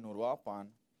shared in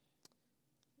Uruapan,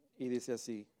 y dice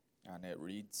así, and it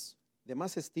reads, de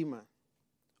más estima,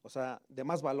 o sea, de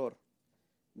más valor,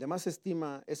 de más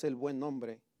estima es el buen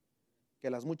nombre que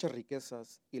las muchas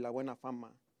riquezas y la buena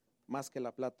fama, más que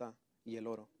la plata y el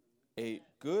oro. a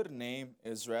good name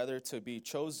is rather to be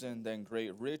chosen than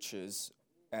great riches,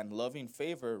 and loving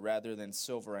favor rather than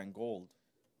silver and gold.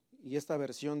 Y esta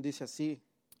versión dice así,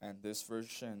 And this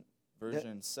version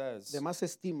de says, más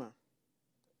estima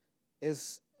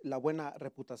es la buena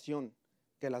reputación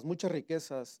que las muchas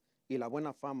riquezas y la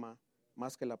buena fama,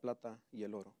 más que la plata y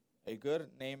el oro. a good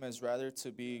name is rather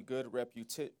to be good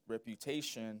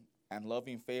reputation, and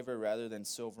loving favor rather than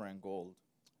silver and gold.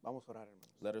 Vamos a orar, hermanos.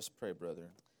 Let us pray, brother.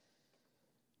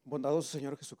 Bondadoso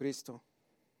Señor Jesucristo,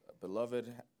 Beloved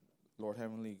Lord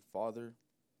Heavenly Father,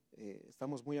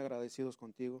 estamos muy agradecidos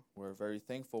contigo, we're very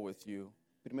thankful with you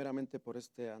primeramente por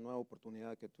esta nueva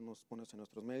oportunidad que tú nos pones en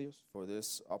nuestros medios for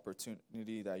this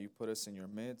opportunity that you put us in your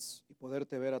midst, y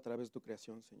poderte ver a través de tu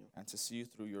creación, Señor. and to see you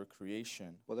through your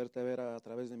creation, Poderte ver a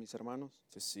través de mis hermanos,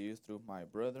 to see you through my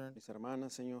brethren mis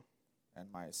hermanas, Señor, and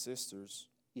my sisters,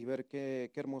 y ver qué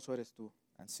hermoso eres tú.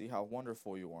 and see how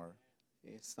wonderful you are.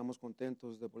 Estamos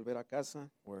contentos de volver a casa,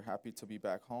 We're happy to be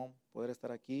back home, poder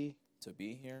estar aquí, to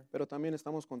be here, pero también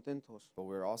estamos contentos but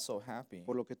we're also happy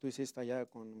por lo que tú hiciste allá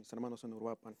con mis hermanos en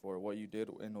Uruapan. for what you did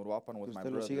in Uruapan Que with my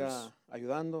usted los brothers. siga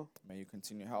ayudando, May you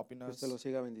continue helping que us usted los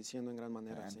siga bendiciendo en gran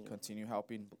manera, and Señor. continue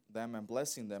helping them and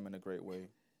blessing them in a great way.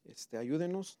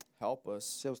 Ayúdenos, Help us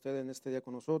sea usted en este día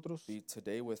con nosotros, be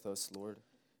today with us, Lord.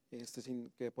 sin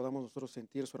que podamos nosotros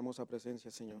sentir su hermosa presencia,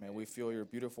 Señor. May we feel your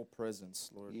beautiful presence,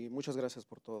 Lord. Y muchas gracias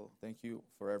por todo. Thank you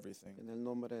for everything. En el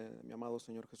nombre de mi amado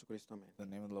Señor Jesucristo, amén. In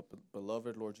the name of the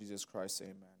beloved Lord Jesus Christ,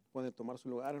 amen. Pueden tomar su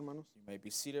lugar, hermanos. You may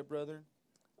be seated, brother.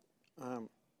 Ah,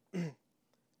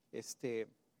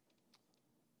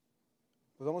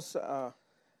 pues vamos a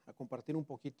compartir un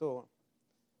poquito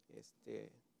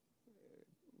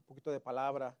de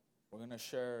palabra We're going to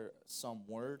share some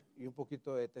word y un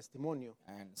poquito de testimonio.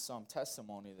 and some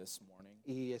testimony this morning.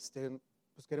 Y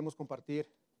pues queremos compartir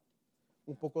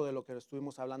un poco de lo que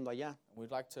estuvimos hablando allá.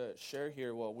 We'd like to share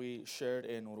here what we shared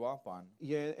in Uruapan.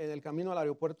 Y en el camino al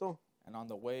aeropuerto, And on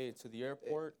the way to the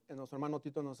airport, nuestro hermano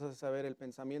Tito nos hace saber el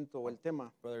pensamiento o el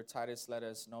tema. Brother Titus let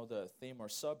us know the theme or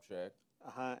subject,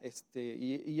 Ajá,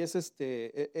 y es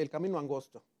el camino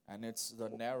angosto and it's the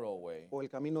narrow way o el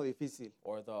camino difícil.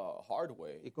 or the hard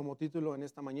way. Y como título en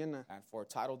esta mañana, And for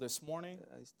title this morning,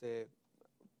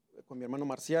 con mi hermano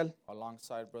Marcial,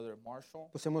 alongside Brother Marcial,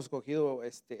 pues hemos escogido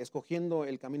Escogiendo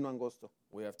el camino angosto.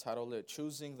 we have titled it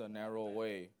Choosing the Narrow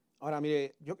Way. Ahora,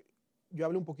 mire, yo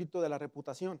hablé un poquito de la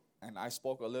reputación, And I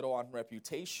spoke a little on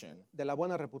reputation, de la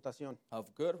buena reputación.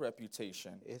 of good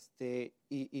reputation.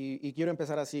 Y quiero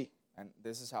empezar así. And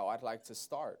this is how I'd like to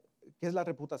start. ¿Qué es la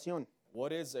reputación?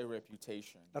 What is a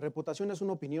reputation? La reputación es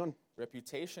una opinión,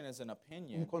 Reputation is an un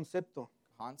opinion, concepto,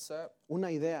 concept, una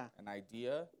idea an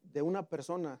idea de una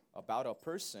persona about a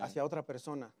person hacia otra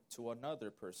persona to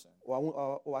another person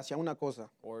o hacia una cosa.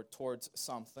 or towards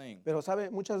something. Pero sabe,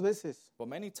 muchas veces But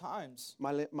many times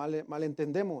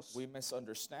malentendemos we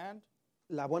misunderstand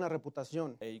la buena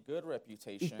reputación a good y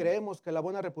reputation, creemos que la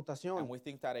buena and reputación we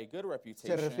think that a good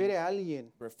se refiere reputation a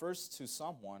alguien refers to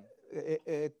someone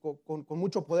con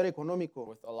mucho poder económico,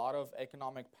 with a lot of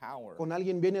economic power, con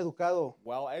alguien bien educado,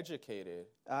 well educated,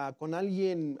 con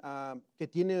alguien que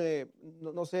tiene,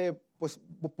 no sé, pues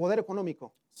poder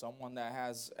económico. someone that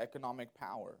has economic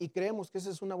power. Y creemos que esa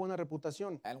es una buena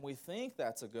reputación. And we think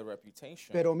that's a good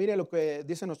reputation. Pero mire lo que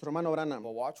dice nuestro hermano Branham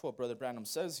But watch what Brother Branham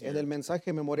says en here el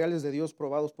mensaje Memoriales de Dios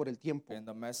probados por el tiempo. in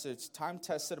the message,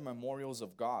 Time-Tested Memorials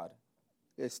of God.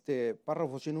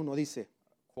 Párrafo 101 dice,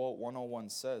 Quote 101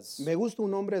 says, me gusta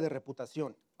un hombre de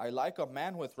reputación. I like a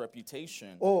man with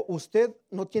reputation. O usted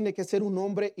no tiene que ser un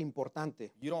hombre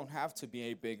importante. You don't have to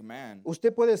be a big man.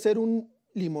 Usted puede ser un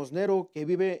limosnero que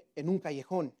vive en un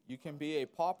callejón You can be a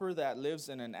pauper that lives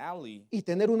in an alley y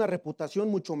tener una reputación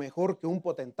mucho mejor que un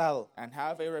potentado. and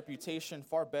have a reputation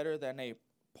far better than a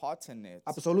potentate.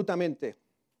 Absolutamente.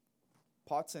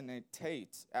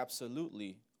 Potentate,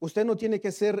 absolutely. Usted no tiene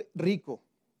que ser rico.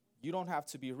 You don't have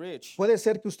to be rich. Puede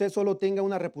ser que usted solo tenga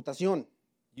una reputación.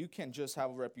 You can just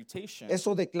have a reputation.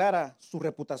 Eso declara su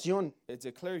reputación It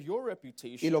declares your y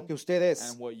reputation lo que usted es.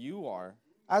 and what you are.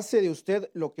 Hace de usted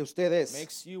lo que usted es.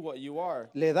 Makes you what you are.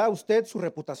 Le da a usted su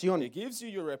reputación It gives you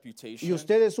your reputation. y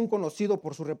usted es un conocido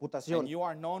por su reputación. And you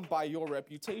are known by your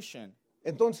reputation.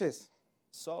 Entonces,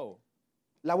 So,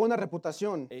 La buena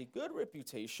reputación A good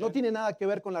reputation no tiene nada que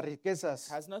ver con las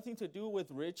riquezas has nothing to do with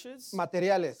riches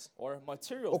materiales or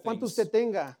material o cuánto things usted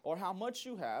tenga or how much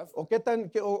you have o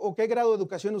qué grado de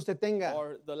educación usted tenga.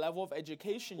 or the level of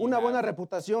education you Una buena have. A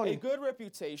reputación good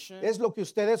reputation es lo que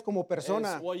usted es como is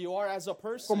persona, what you are as a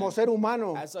person, como ser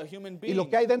humano as a human y being, lo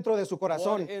que hay dentro de su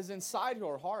corazón. what is inside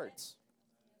your heart.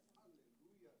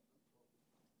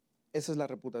 Esa es la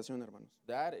reputación, hermanos.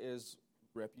 That is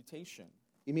reputation.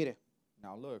 Y mire,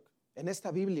 Now look, en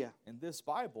esta Biblia, in this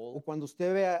o Bible, cuando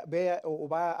usted vea o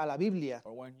va a la Biblia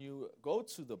or when you go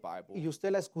to the Bible y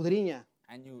usted la escudriña,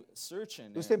 and you search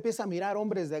in y usted it, empieza a mirar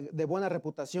hombres de buena you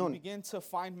reputación. begin to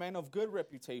find men of good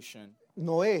reputation.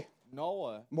 Noé,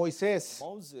 Noah, Moisés,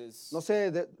 Moses, no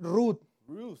sé, Ruth,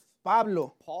 Ruth,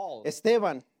 Pablo, Paul,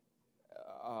 Esteban,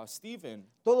 Stephen,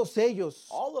 todos ellos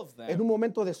all of en them un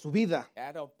momento de su vida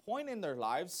at a point in their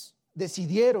lives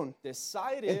decidieron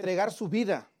decided entregar su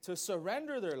vida, to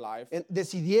surrender their life.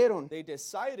 decidieron They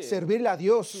decided servirle a to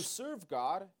Dios serve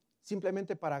God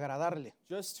simplemente para agradarle,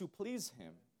 just to please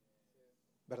Him,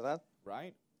 ¿verdad?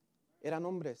 right? Eran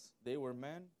hombres. They were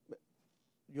men,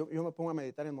 Yo me pongo a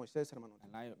meditar en Moisés, hermano.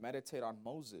 and I meditate on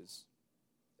Moses.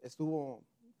 Estuvo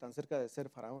tan cerca de ser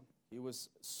faraón. He was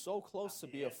so close to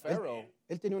be a pharaoh.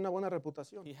 Él tenía una buena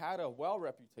reputación, He had a well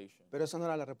reputation. pero esa no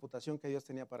era la reputación que Dios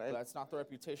tenía para But él. that's not the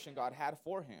reputation God had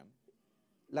for him.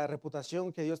 La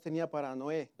reputación que Dios tenía para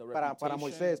Noé, The para reputation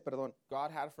Moisés, perdón,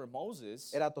 God had for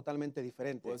Moses era totalmente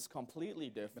diferente, was completely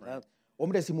different. ¿verdad?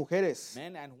 Hombres y mujeres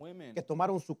Men and women que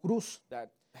tomaron su cruz that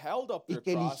held up y their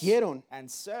que cross eligieron and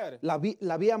said, la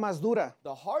vía más dura,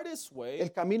 the hardest way,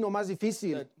 el camino más the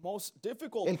difícil, most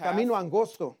difficult el path, camino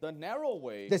angosto. the narrow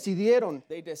way, Decidieron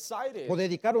they decided o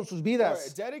dedicaron sus or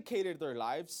vidas dedicated their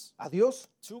lives a Dios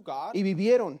to God y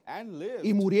vivieron and lived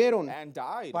y murieron and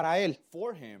died para Él,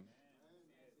 for Him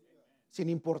sin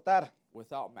importar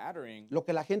without mattering lo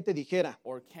que la gente dijera.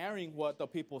 or caring what the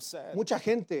people said. Mucha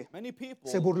gente Many people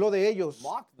se burló de ellos.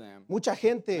 mocked them. Mucha Many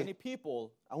gente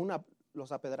people, aún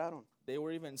los apedraron they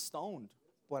were even stoned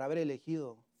por haber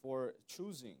elegido for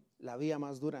choosing la vía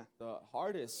más dura, the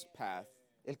hardest path,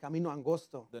 el camino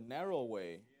angosto, the narrow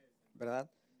way, ¿verdad?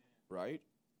 right?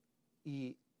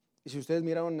 Y si ustedes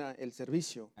miraron el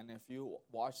servicio, And if you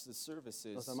watch the los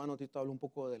services, hermanos Tito habló un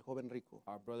poco del joven rico.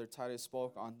 our brother Titus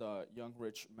spoke on the young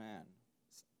rich man.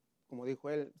 Como dijo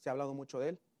él, se ha hablado mucho de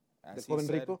él, del As he joven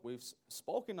said, rico, we've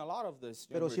spoken a lot of this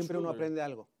young pero rich siempre uno ruler, aprende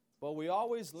algo. but we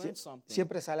always learn something.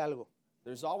 Siempre sale algo.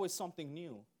 There's always something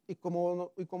new. Y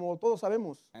como todos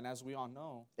sabemos, And as we all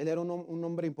know, él era un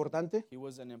hombre importante, he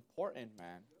was an important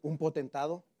man. un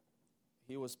potentado,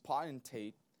 He was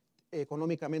potentate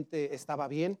económicamente estaba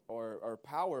bien, or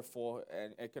powerful,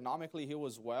 and economically he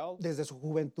was well. desde su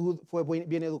juventud fue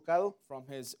bien educado, From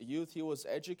his youth, he was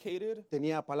educated.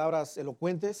 tenía palabras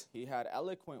elocuentes, He had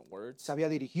eloquent words. sabía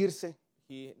dirigirse,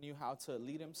 He knew how to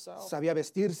lead himself. sabía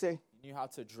vestirse, He knew how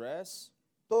to dress.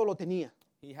 todo lo tenía.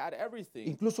 He had everything.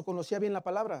 Incluso conocía bien la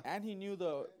palabra, And he knew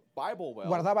the Bible well.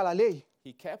 guardaba la ley.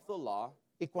 He kept the law.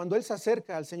 Y cuando él se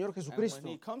acerca al Señor And when Jesucristo,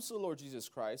 he comes to the Lord Jesus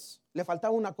Christ, le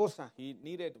faltaba una cosa, he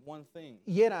needed one thing,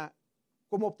 y era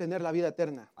cómo obtener la vida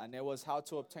eterna. and it was how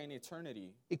to obtain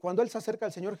eternity. Y cuando él se acerca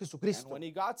al Señor And Jesucristo, when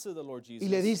he got to the Lord y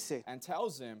le Jesus dice, and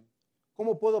tells him,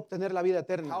 ¿cómo puedo obtener la vida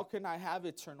eterna? how can I have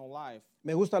eternal life?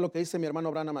 Me gusta lo que dice mi hermano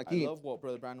Branham I aquí, love what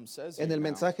Brother Branham says en here el now.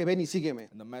 mensaje, ven y sígueme.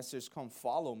 And the message, come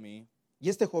follow me. Y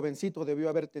este jovencito debió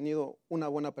haber tenido una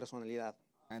buena personalidad,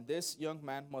 And this young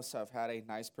man must have had a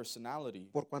nice personality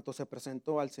por cuanto se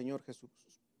presentó al Señor Jesús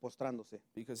postrándose.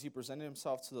 because he presented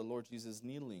himself to the Lord Jesus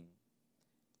kneeling.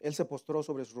 Él se postró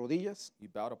sobre sus rodillas, He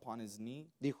bowed upon his knee.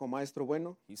 dijo, Maestro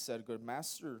bueno, He said, good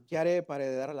master, ¿qué haré para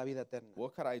heredar la vida eterna?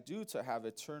 what could I do to have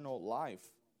eternal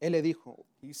life? Él le dijo,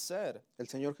 He said, el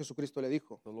Señor Jesucristo le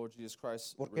dijo, the Lord Jesus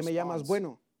Christ ¿por qué me llamas responds,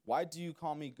 bueno? why do you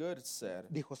call me good? Said,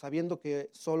 Dijo, sabiendo que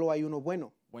solo hay uno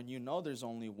bueno, when you know there's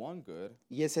only one good,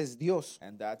 y ese es Dios.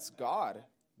 and that's God.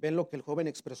 ¿Ven lo que el joven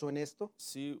expresó en esto?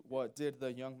 See what did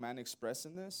the young man express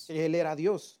in this? Él era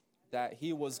Dios. That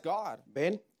he was God.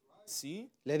 ¿Ven? See,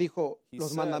 Le dijo, He los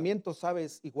said- mandamientos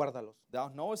sabes y guárdalos. thou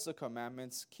knowest the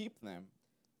commandments, keep them.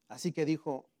 Así que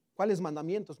dijo, ¿cuáles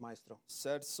mandamientos, maestro?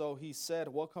 Said so. He said,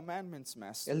 what commandments,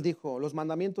 master? Él dijo, los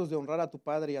mandamientos de honrar a tu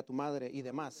padre y a tu madre y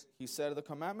demás. He said, the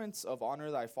commandments of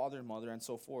honor thy father and mother and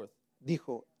so forth.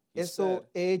 Dijo, He esto said-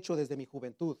 he hecho desde mi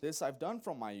juventud. This I've done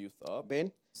from my youth up.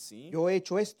 ¿Ven? See, Yo he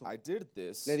hecho esto. I did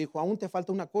this. Le dijo, aún te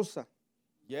falta una cosa.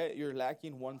 Yet you're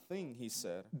lacking one thing, he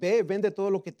said. Ve, vende todo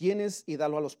lo que tienes y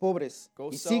dalo a los pobres. Go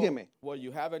Y sell sígueme. what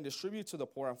you have and distribute to the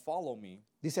poor and follow me.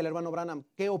 Dice el hermano Branham,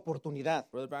 qué oportunidad.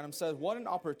 Brother Branham said, what an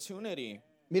opportunity.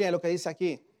 Mire lo que dice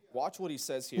aquí. Watch what he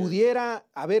says here. Pudiera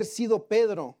haber sido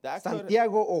Pedro, That could-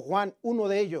 Santiago o Juan, uno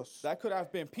de ellos. That could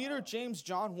have been Peter, James,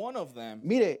 John, one of them.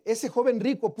 Mire, ese joven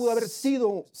rico pudo haber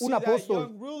sido See, un that apóstol,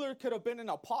 young ruler could have been an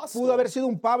apostle. pudo haber sido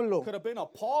un Pablo, Could have been a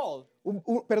Paul.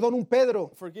 perdón, un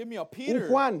Pedro, Forgive me, a un Peter.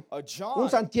 Juan, A John. un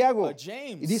Santiago. A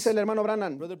James. Y dice el hermano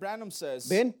Branham, Brother Branham says,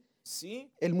 ven,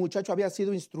 see, el muchacho había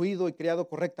sido instruido y criado the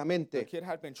correctamente kid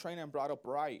had been trained and brought up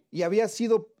right y había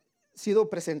sido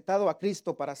presentado a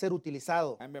Cristo para ser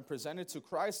utilizado. and been presented to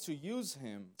Christ to use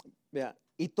him. Vea,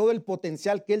 y todo el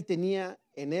potencial que él tenía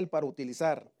en él para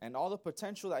utilizar. And all the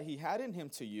potential that he had in him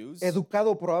to use,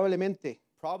 Educado probablemente,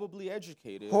 probably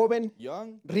educated, joven,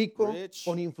 young, rico, rich,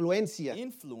 con influencia,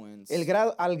 influence,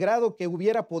 al grado que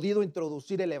hubiera podido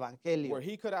introducir el evangelio. where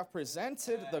he could have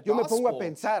presented the Yo me pongo a gospel.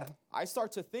 pensar, I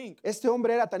start to think, este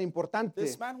hombre era tan importante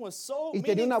this man was so y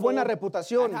tenía una buena meaningful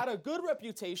reputación and had a good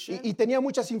reputation y tenía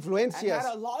muchas and influencias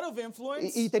had a lot of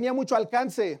influence y tenía mucho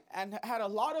alcance, and had a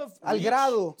lot of al reach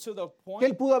grado to the que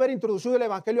él point pudo haber introducido el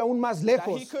evangelio aún más that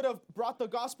lejos. he could have brought the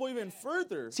gospel even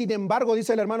further. Sin embargo,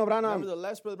 dice el hermano Branham,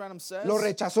 Nevertheless, Brother Branham says, lo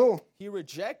rechazó. he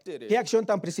rejected Qué it. acción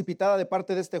tan precipitada de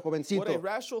parte de este What a jovencito.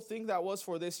 rational thing that was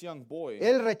for this young boy.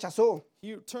 Él rechazó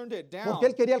He turned it down porque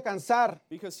él quería alcanzar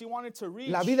because he wanted to reach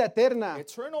la vida eterna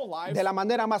eternal life de la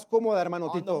manera más cómoda, hermano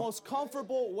on the Tito. most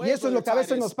comfortable way. Y eso es lo que a veces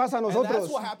Brother nos pasa a Titus. nosotros. And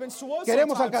that's what happens to us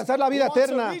Queremos sometimes. alcanzar la vida We want to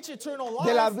eterna reach eternal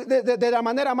de la life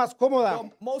manera más cómoda.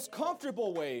 the most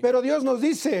comfortable way. Pero Dios nos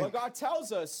dice, But God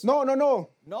tells us, no, no,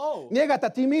 niégate a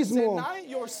ti mismo, deny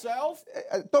yourself,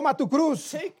 toma tu cruz.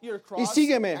 take your y cross,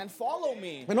 sígueme. and follow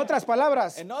me. En otras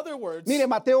palabras, In other words, mire,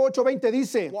 Mateo 8:20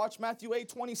 dice, watch Matthew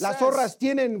 8:20 las says, zorras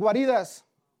tienen guaridas,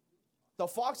 the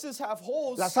foxes have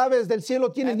holes, las aves del cielo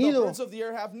tienen and the nido, birds of the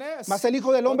air have nests. mas el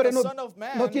Hijo del But Hombre the no, Son of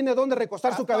Man no tiene dónde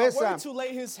recostar su hath not where cabeza. to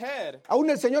lay his head. Aún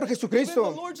el Señor Even the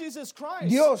Jesucristo, Lord Jesus Christ,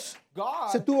 Dios,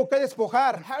 God, se tuvo que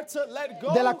despojar had to let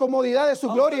go de la comodidad de su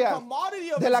of gloria, the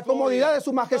commodity of de his la comodidad glory, de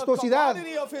su majestuosidad, the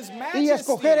commodity of his y majesty,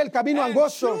 escoger el camino and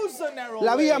angosto, choose the narrow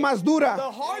la vía way, más dura.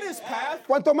 the hardest path.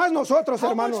 Cuanto más nosotros, How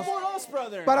hermanos, much more us,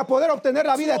 brethren? para poder obtener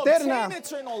la vida To obtain eterna,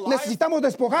 eternal life, necesitamos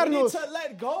despojarnos we need to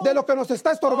let go de lo que nos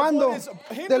está estorbando, of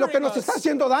what is de lo que hindering nos está us,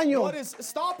 haciendo daño. what is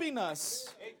stopping us.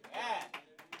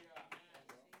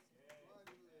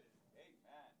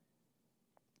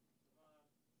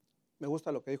 Me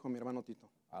gusta lo que dijo mi hermano Tito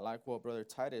I like what Brother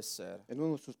Titus said en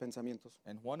uno de sus pensamientos.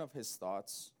 in one of his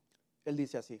thoughts. Él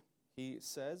dice así, He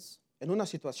says, en una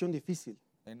situación difícil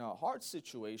in a hard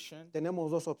situation, tenemos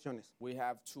dos opciones, we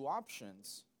have two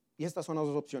options, y estas son las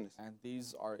dos opciones: and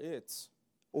these are it.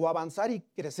 o avanzar y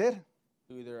crecer,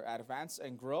 To either advance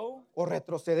and grow o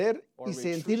retroceder or y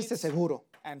sentirse retreat seguro.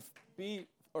 and be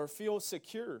or feel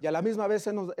secure. Y a la misma vez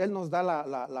Él nos da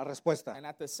la respuesta. And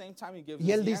at the same time, he gives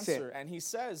Y us él the dice, answer. And he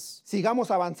says,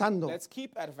 Sigamos avanzando let's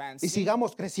keep y advancing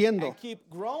sigamos creciendo. and keep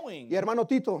growing. Y hermano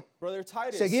Tito, Brother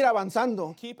Titus, seguir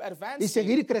avanzando keep advancing y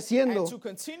seguir creciendo and to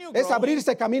continue es growing.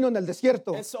 abrirse camino en el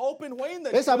desierto, It's to open way in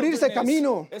the es abrirse wilderness.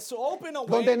 camino It's to open a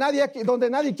way donde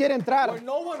nadie quiere entrar, where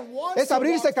no one wants es to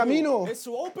abrirse walk camino through. It's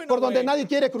to open por a donde way nadie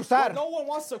quiere where cruzar. no one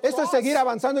wants to Esto es cross. seguir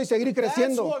avanzando y seguir That's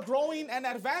creciendo. what growing and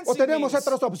advancing O tenemos means.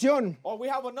 otra opción, Or we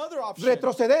have another option,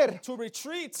 retroceder, to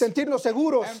retreat sentirnos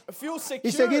seguros and feel secure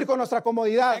y seguir con nuestra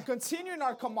comodidad. and continue in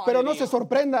our commodity. Pero no se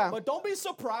sorprenda But don't be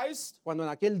surprised cuando en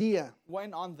aquel día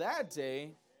when on that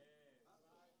day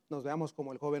nos veamos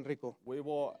como el joven rico, we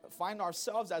will find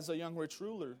ourselves as a young rich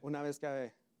ruler una vez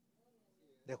que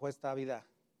dejó esta vida.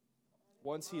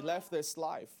 once he left this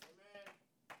life.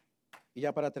 Y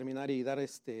ya para terminar y dar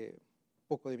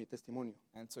poco de mi testimonio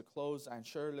And to close and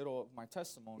share a little of my y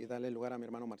testimony darle lugar a mi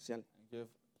hermano Marcial. and give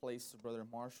place to Brother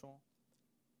Marshall.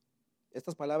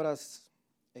 Estas palabras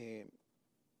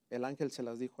el ángel se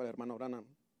las dijo al hermano Branham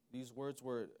These words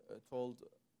were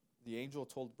the angel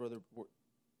told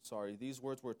these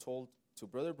words were told to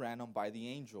Brother Branham by the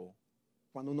angel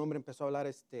cuando un hombre empezó a hablar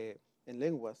en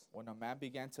lenguas, when a man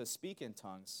began to speak in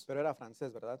tongues, pero era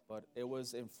francés, ¿verdad? but it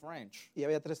was in French. Y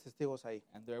había 3 testigos ahí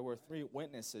And there were 3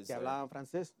 witnesses que there hablaban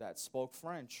francés that spoke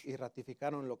French, y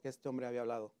ratificaron lo que este hombre había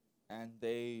hablado. and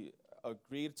they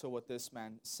agreed to what this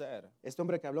man said. Este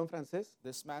hombre que habló en francés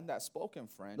This man that spoke in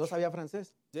French no sabía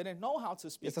francés. didn't know how to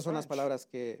speak Estas son las French. palabras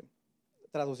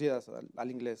traducidas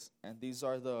al inglés. And these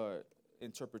are the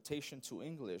interpretation to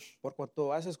English, Por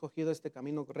cuanto has escogido este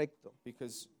camino recto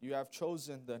because you have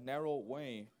chosen the narrow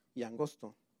way, y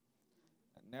angosto,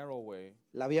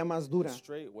 la vía más the dura,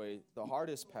 straight way, the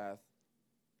hardest path.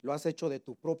 lo has hecho de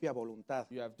tu propia voluntad.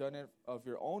 You have done it of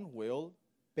your own will,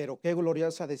 Pero qué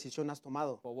gloriosa decisión has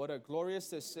tomado, But what a glorious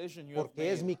decision you have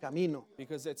porque es mi made, camino.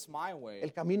 because it's my way.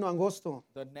 El camino angosto,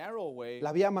 The narrow way,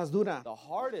 la vía más dura, the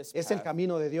hardest es el path,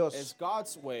 camino de is Dios.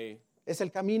 God's way. Es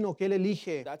el camino que Él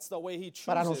elige, That's the way He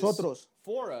para chooses nosotros.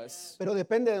 for us. pero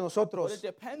depende de But nosotros it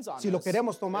depends on si lo us.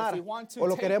 queremos If tomar we want to o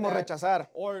lo take queremos that rechazar.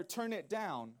 or turn it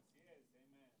down.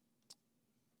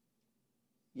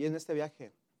 Y en este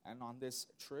viaje, And on this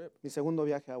trip, mi segundo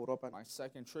viaje a Europa, my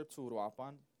second trip to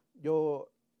Uruapan, yo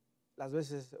las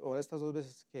veces o estas 2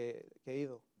 veces que he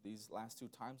ido, these last 2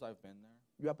 times I've been there,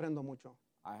 yo aprendo mucho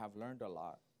I have learned a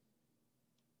lot.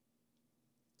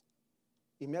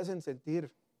 y me hacen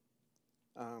sentir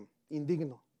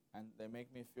indigno, And they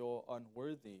make me feel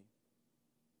unworthy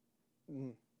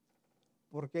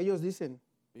porque ellos dicen,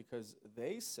 because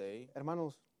they say,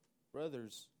 hermanos,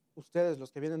 brothers, ustedes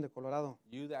los que vienen de Colorado,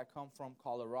 you that come from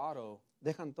Colorado,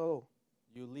 dejan todo,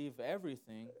 you leave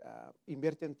everything,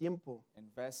 invierten tiempo,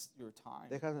 invest your time,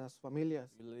 dejan a sus familias,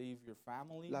 you leave your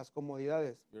family, las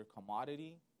comodidades your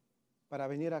commodity, para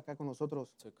venir acá con nosotros.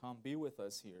 to come be with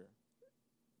us here.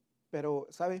 Pero,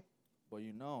 ¿sabe? But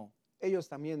you know, Ellos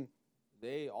también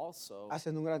they also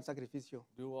hacen un gran sacrificio,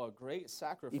 do a great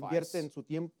sacrifice. invierten su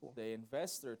tiempo, They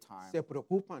invest their time. se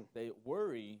preocupan They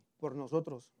worry por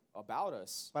nosotros about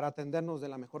us para atendernos de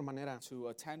la mejor manera. to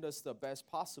attend us the best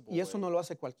possible Y eso way. no lo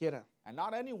hace cualquiera. And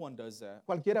not anyone does that.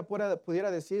 Cualquiera pudiera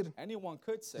decir, Anyone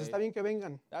could say, "Pues está bien que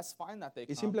vengan, that's fine that they y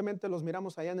come. simplemente los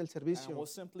miramos allá en el And servicio we'll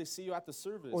simply see you at the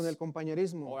service o en el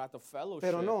compañerismo, or at the fellowship.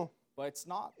 pero no, But it's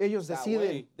not ellos that deciden,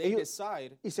 way. They ellos-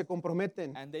 decide y se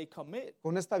comprometen and they commit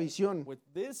con esta visión with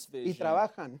this y vision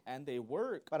trabajan and they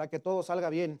work para que todo salga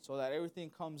bien. so that everything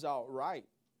comes out right.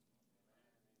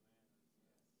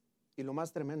 Y lo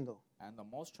más tremendo, And the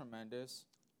most tremendous,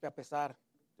 que a pesar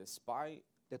despite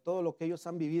de todo lo que ellos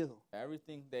han vivido,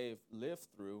 everything they've lived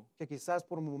through, que quizás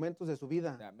por momentos de su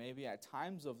vida that maybe at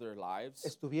times of their lives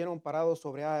estuvieron parados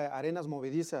sobre arenas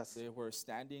movedizas, they were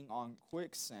standing on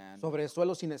quicksand sobre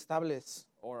suelos inestables,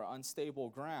 or unstable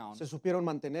ground, se supieron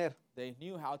mantener they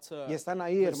knew how to y están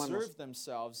ahí, hermanos. preserve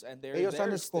themselves, and they're Ellos han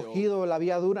there still. escogido la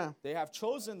vía dura, They have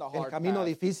chosen the el hard camino path,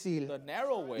 difícil, the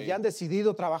narrow way, y han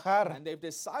decidido trabajar and they've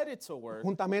decided to work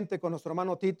juntamente con nuestro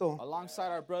hermano Tito alongside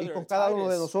our y brother con cada uno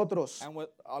de Titus, nosotros. and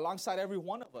alongside every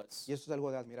one of us. Y eso es algo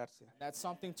de admirarse. That's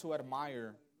something to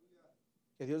admire.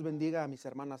 Que Dios bendiga a mis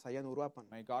hermanas allá en Uruapan,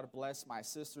 May God bless my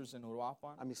sisters in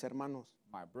Uruapan, a mis hermanos,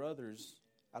 my brothers,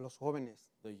 a los jóvenes.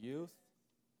 the youth.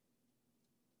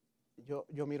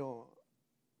 Yo miro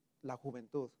la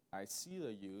juventud. I see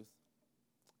the youth.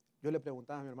 Yo le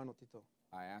preguntaba a mi hermano Tito,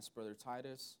 I asked Brother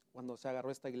Titus cuando se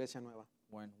agarró esta iglesia nueva,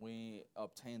 when we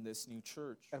obtained this new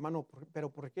church, hermano, pero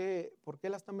 ¿por qué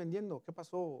la están vendiendo? ¿Qué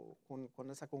pasó con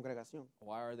esa congregación?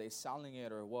 why are they selling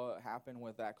it, or what happened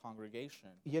with that congregation?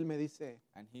 Y él me dice,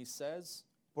 And he says,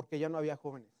 porque ya no había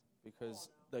jóvenes, because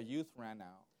the youth ran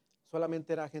out.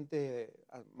 solamente era gente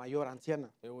mayor, anciana,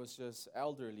 It was just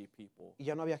elderly people, y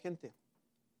ya no había gente.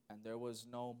 and there was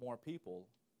no more people.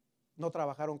 No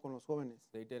trabajaron con los jóvenes.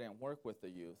 They didn't work with the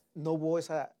youth. No hubo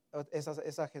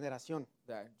esa generación.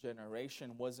 That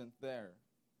generation wasn't there.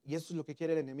 Y eso es lo que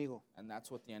quiere el enemigo, And that's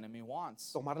what the enemy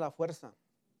wants, tomar la fuerza,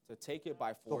 to take it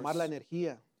by force, tomar la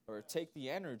energía, or take the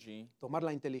energy, tomar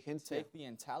la inteligencia take the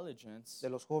intelligence de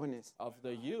los jóvenes, of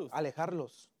the youth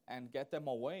alejarlos. and get them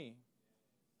away.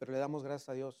 Pero le damos gracias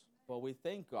a Dios But we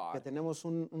thank que God tenemos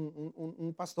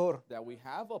un pastor that we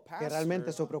have a que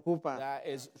realmente se pastor preocupa. that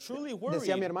is truly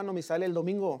Decía mi worried. hermano Misael el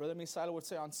domingo, Brother Misal would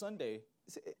say on Sunday,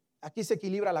 aquí se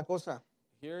equilibra la cosa.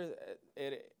 here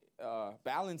it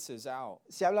balances out.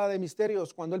 Se habla de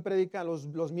misterios cuando él predica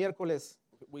los miércoles,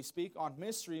 We speak on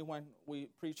mystery when we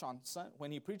preach on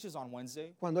when he preaches on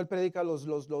Wednesday, cuando él predica los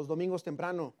domingos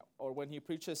temprano. or when he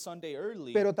preaches Sunday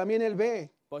early. Pero también él ve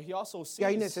But he also que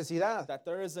hay sees necesidad that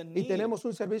there is a y need, tenemos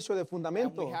un servicio de and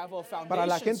fundamento we have a para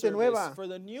la foundation gente service nueva, for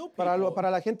the new people,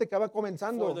 para la gente que va for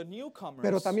comenzando. the newcomers.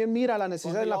 Pero también mira la But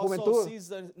necesidad he de la also juventud sees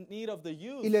the need of the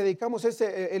youth. y le dedicamos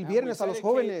el And viernes we a los dedicate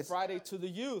jóvenes Friday to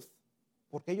the youth,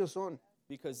 porque ellos son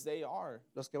because they are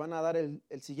los que van a dar el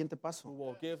siguiente who paso.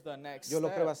 will give the next Yo lo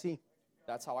creo step. así.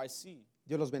 That's how I see.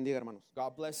 Dios los bendiga, hermanos.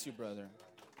 God bless you, brother.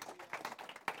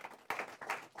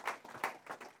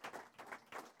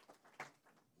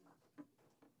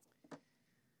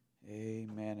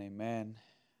 Amen, amen.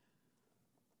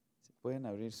 ¿Se pueden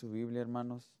abrir su Biblia,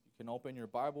 hermanos? You can open your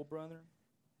Bible, brother,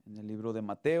 En el libro de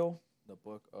Mateo, the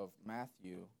book of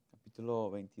Matthew, capítulo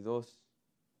 22,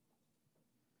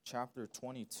 chapter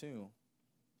 22,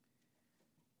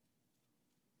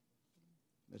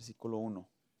 versículo 1.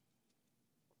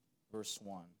 verse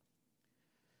 1.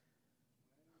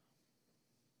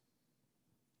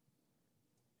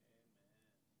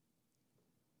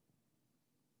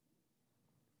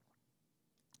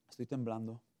 Estoy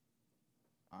temblando,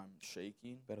 I'm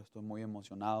shaking. pero estoy muy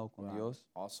emocionado But con I'm Dios.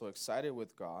 also excited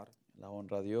with God. La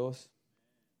honra a Dios.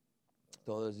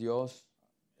 Todo es Dios.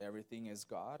 Everything is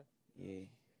God, Y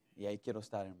ahí quiero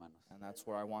estar, hermanos. and that's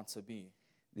where I want to be.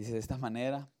 Dice de esta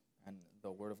manera, And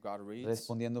the word of God reads,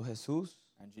 respondiendo Jesús,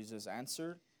 and Jesus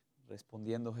answered,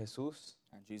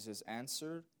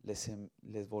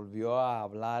 les volvió a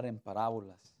hablar en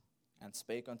parábolas, and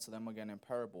spake unto them again in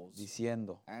parables,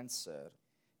 diciendo, and said,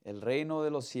 el reino de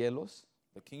los cielos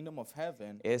the kingdom of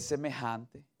heaven es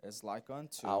semejante is like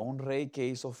unto a un rey que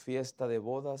hizo fiesta de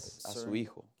bodas a su certain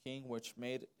hijo, king which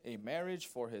made a marriage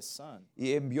for his son,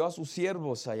 y envió a sus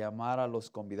siervos a llamar a los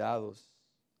convidados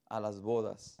a las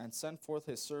bodas, and sent forth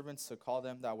his servants to call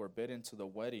them that were bidden to the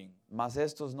wedding, mas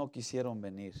estos no quisieron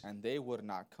venir. and they would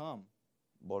not come.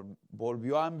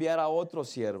 Volvió a enviar a otros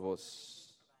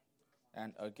siervos,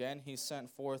 And again he sent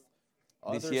forth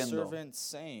other Diciendo. servants,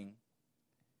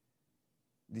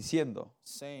 diciendo,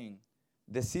 saying,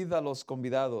 decid a los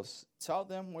convidados, tell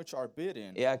them which are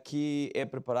bidden, he aquí he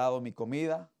preparado mi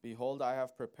comida, behold, I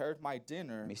have prepared my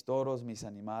dinner, mis toros, mis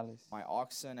animales, my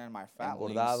oxen and my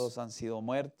engordados fatlings han sido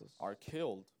muertos, are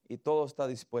killed, y todo está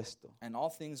dispuesto. and all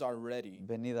things are ready.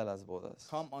 Venid a las bodas.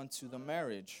 Come unto the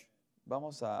marriage.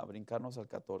 Vamos a brincarnos al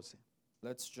 14.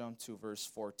 Let's jump to verse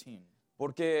 14.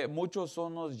 Porque muchos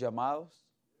son los llamados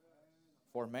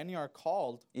For many are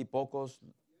called, y pocos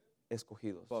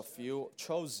escogidos. but few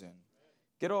chosen.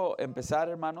 Quiero empezar,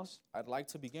 hermanos. I'd like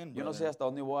to begin, Yo no sé brother. hasta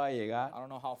dónde voy a llegar, I don't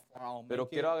know how far I'll pero make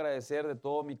quiero it. agradecer de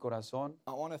todo mi corazón,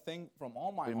 I want to thank from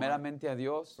all my heart, primeramente a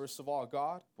Dios, first of all,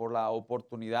 God, por la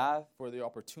oportunidad for the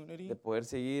opportunity de poder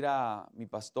seguir a mi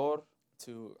pastor,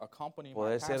 to accompany my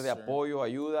poder ser de pastor apoyo,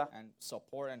 ayuda, and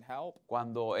support and help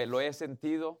cuando lo he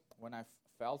sentido when I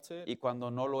felt it y cuando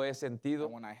no lo he and sentido,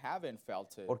 when I haven't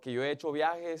felt it. porque yo he hecho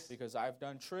viajes Because I've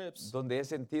done trips donde he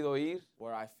sentido ir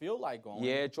where I feel like going, y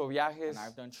he hecho viajes and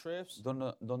I've done trips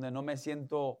donde no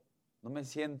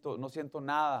siento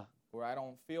nada, where I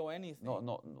don't feel anything.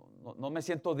 no me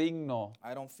siento digno,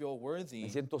 I don't feel worthy. me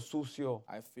siento sucio,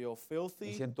 I feel me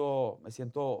filthy.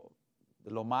 siento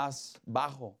de lo más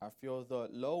bajo, I feel the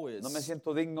lowest. no me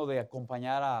siento digno de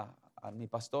acompañar a mi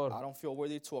pastor. I don't feel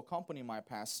worthy to accompany my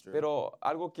pastor. Pero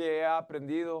algo que he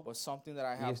aprendido But something that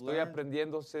I y have estoy learned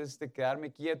aprendiendo es de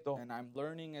quedarme quieto and I'm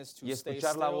learning is to y stay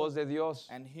escuchar la still voz de Dios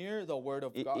and hear the word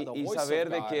of y, God, the y voice saber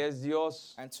of de God, que es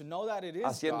Dios and to know that it is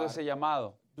haciendo God ese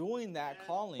llamado. doing that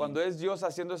calling. Cuando es Dios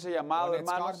haciendo ese llamado, When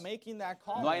it's hermanos, God making that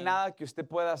calling, no hay nada que usted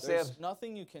pueda hacer, there's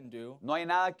nothing you can do. no hay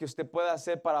nada que usted pueda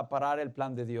hacer para parar el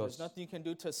plan de There's Dios. nothing you can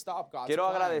do to stop God's Quiero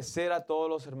plan. agradecer a todos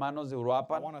los hermanos de I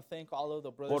Uruapan want to thank all of the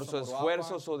brothers por su from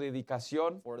esfuerzo, Uruapan su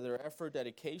dedicación, for their effort,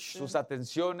 dedication, sus their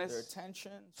atenciones,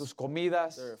 attention, sus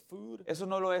comidas. their food. Eso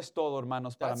no lo es todo,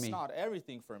 hermanos, para That's mí. not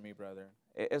everything for me, brother.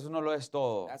 Eso no lo es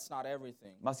todo. That's not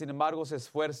everything. Mas, sin embargo, se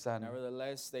esfuerzan,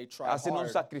 Nevertheless, they try hacen un hard.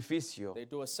 sacrificio. They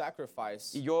do a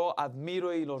sacrifice. Y yo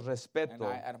admiro y los And respeto.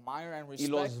 I admire and Y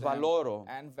respect los them valoro.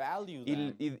 and value Y,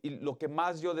 them. y lo que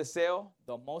más yo deseo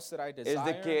The most that I es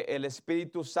desire de que el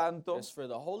Espíritu Santo is for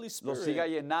the Holy los Spirit siga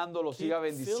llenando, los keep siga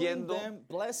filling bendiciendo, them,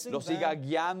 blessing los siga them,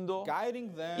 guiando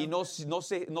guiding them, y no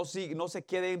se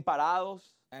queden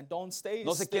parados, and don't stay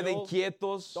no se still, queden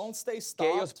quietos, don't stay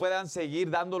que ellos stopped, puedan seguir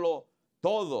dándolo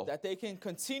todo, that they can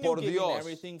continue por giving Dios,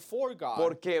 everything for God,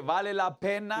 porque vale la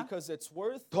pena because it's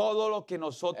worth todo lo que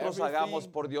nosotros hagamos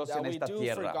everything por Dios that en we esta do for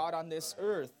tierra. God on this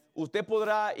earth. Usted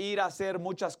podrá ir a hacer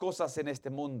muchas cosas en este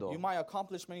mundo. You might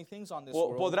accomplish many things on this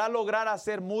world. Podrá lograr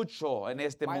hacer mucho en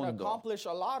este Might mundo. accomplish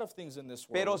a lot of things in this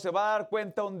world. Pero se va a dar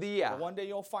cuenta un día But one day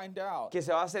you'll find out que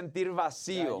se va a sentir that you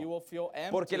vacío. will feel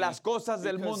empty, Porque las cosas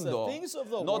del because mundo the things of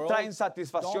the no world traen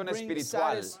satisfacción don't bring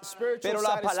espiritual. spiritual Pero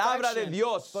la palabra de satisfaction.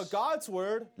 Dios, But God's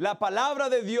word, la palabra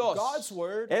de Dios God's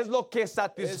word es lo que is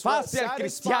what satisface al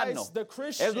cristiano. satisfies the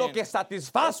Christian. Es lo que It's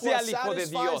satisface what al Hijo de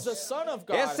satisfies Dios. the Son of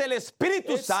God. Es el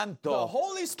Espíritu It's the Santo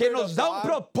Holy que Spirit nos of da un God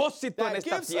propósito en that esta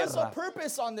gives us a tierra.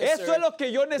 purpose on this Eso earth. es lo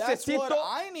que yo That's necesito, what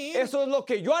I need. eso es lo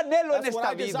que yo anhelo en That's what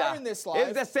esta I desire vida, in this life,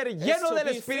 es de ser is lleno to del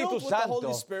be Espíritu filled with the Holy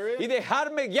Santo Spirit y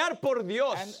dejarme guiar por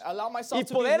Dios and allow myself y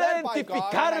to be poder led by God and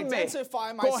identificarme identify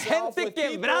con myself gente with people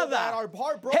that quebrada, are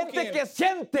heartbroken, gente que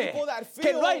siente people that que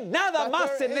feel no hay nada that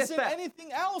más there en isn't esta,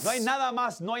 anything else, no hay nada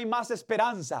más, no hay más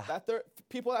esperanza. that there,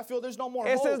 people that feel there's no more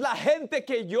Esa hope. es la gente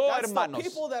que yo, That's hermanos, the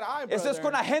people that I, esa es brother.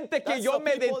 con la gente que That's yo the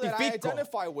me people that I identifico,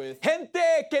 identify with.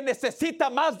 gente que necesita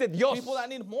más de Dios, People that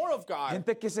need more of God.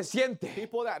 gente que se siente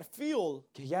People that feel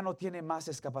que ya no tiene más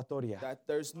escapatoria. that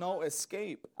there's no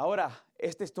escape. Ahora,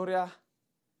 esta historia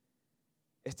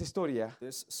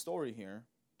This story here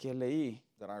que leí,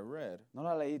 that I read, no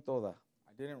la leí toda,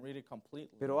 I didn't read it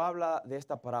completely. pero habla de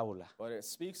esta parábola. But it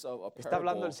speaks of a Está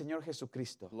hablando parable. el Señor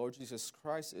Jesucristo. The Lord Jesus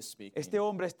Christ is speaking. Este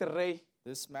hombre, este rey,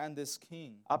 This man, this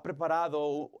king,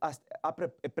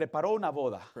 preparó una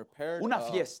boda, prepared una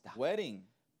a fiesta, wedding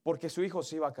porque su hijo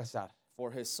se iba a casar.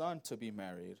 for his son to be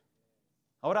married.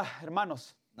 Ahora,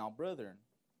 hermanos, Now, brethren,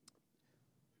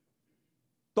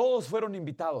 todos fueron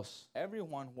invitados.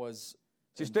 everyone was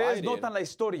Si ustedes invited. notan la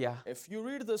historia, If you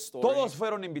read the story, todos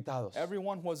fueron invitados.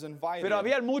 everyone was invited. Pero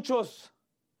habían muchos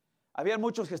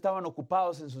que estaban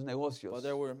ocupados en sus negocios. But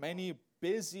there were many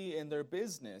busy in their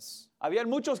business. Habían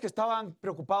muchos que estaban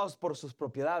preocupados por sus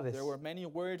propiedades, There were many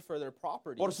worried for their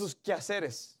properties, por sus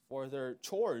quehaceres. for their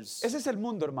chores. Ese es el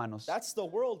mundo, hermanos. That's the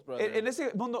world, brother. En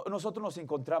ese mundo nosotros nos That's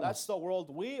encontramos. the world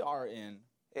we are in.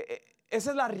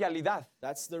 Esa es la realidad.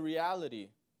 That's the reality.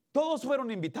 Todos fueron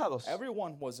invitados,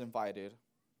 Everyone was invited,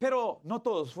 pero no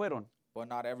todos fueron, but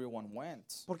not everyone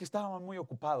went porque estaban muy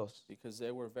ocupados. because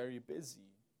they were very busy.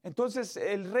 Entonces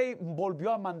el rey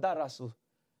volvió a mandar a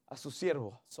su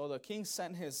siervo. So the king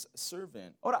sent his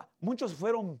servant. Ahora, muchos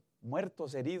fueron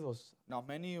muertos, heridos, Now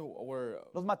many were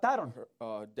los mataron.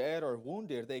 dead or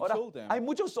wounded. They Ahora, killed them. hay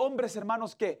muchos hombres,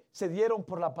 hermanos, que se dieron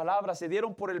por la palabra, se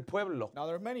dieron por el pueblo, Now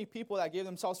there are many people that gave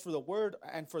themselves for the word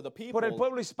and for the people, por el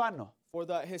pueblo hispano. for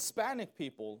the Hispanic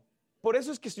people. Por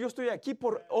eso es que yo estoy aquí,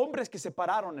 por hombres que se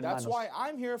pararon, That's hermanos. why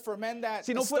I'm here, for men that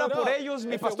Si no stood fuera por up. ellos,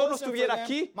 mi If it pastor no wasn't for estuviera them,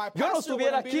 aquí, my yo no pastor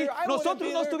estuviera wouldn't be aquí, here, I wouldn't nosotros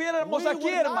be no there, estuviéramos we aquí,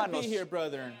 would not hermanos. be here,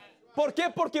 brethren. ¿Por qué?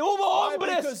 Porque hubo Why?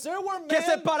 hombres Because there were que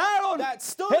se men pararon that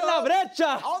stood en la up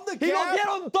brecha on the y nos gap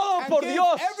dieron todo and por gave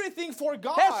Dios. everything for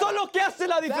God. Eso es lo que hace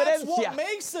la That's diferencia. what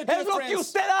makes the Es lo que difference.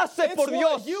 usted hace It's por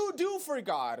what Dios. you do for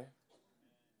God.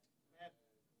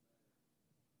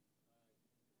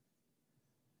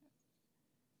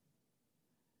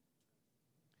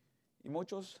 Y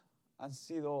muchos han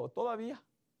sido, todavía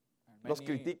And los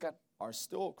many critican, are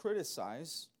still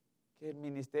criticized que el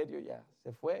ministerio ya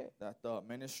se fue. that the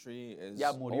ministry is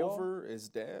Ya murió. over, is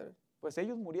dead. Pues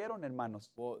ellos murieron, hermanos.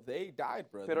 Well, they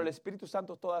died, brother. Pero el Espíritu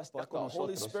Santo todavía está But con the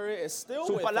Holy nosotros. Spirit is still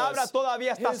Su with palabra us.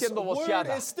 todavía está His siendo word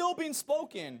voceada. is still being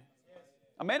spoken.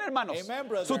 Amén, hermanos. Amen,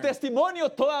 brother. Su testimonio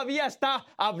todavía está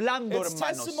hablando, Its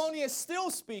hermanos. testimony is still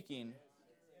speaking.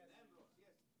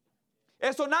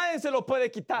 Eso nadie se lo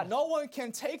puede quitar. No one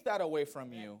can take that away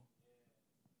from you.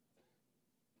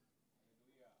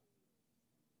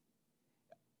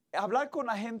 Hablar con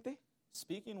la gente.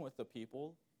 Speaking with the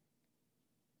people,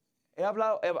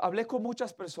 Hablé con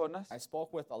muchas personas. I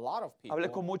spoke with a lot of people,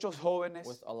 Hablé con muchos jóvenes.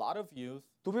 with a lot of youth.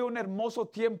 Tuve un hermoso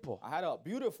tiempo I had a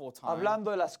beautiful time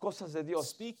hablando de las cosas de Dios.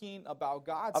 speaking about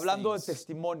God's Hablando de things,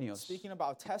 testimonios. speaking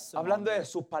about testimony, Hablando de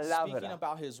su speaking palabra.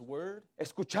 about His word,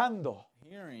 Escuchando.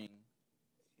 hearing,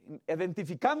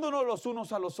 Identificándonos los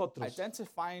unos a los otros.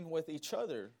 identifying with each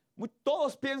other.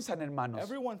 Todos piensan, hermanos,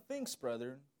 Everyone thinks,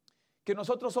 brother, que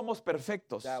nosotros somos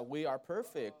perfectos. that we are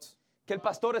perfect, Que el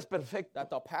pastor es perfecto. that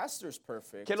the pastor's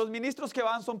perfect, Que los ministros que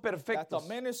van son that the perfectos.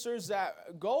 ministers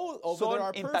that go over Son there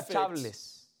are perfect.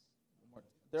 intachables.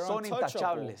 They're Son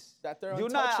untouchable, intachables. that they're De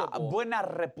una untouchable, buena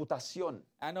reputación.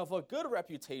 and of a good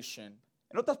reputation.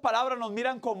 En otras palabras, nos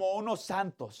miran como unos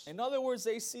santos. In other words,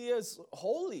 they see us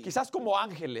holy, Quizás como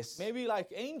ángeles. maybe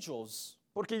like angels,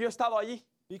 Porque yo he estado allí.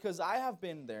 because I have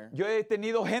been there. Yo he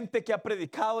tenido gente que ha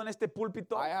predicado en este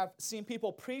púlpito I have seen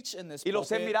people preach in this y los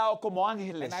he pulpit, mirado como and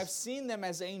ángeles. I've seen them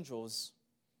as angels,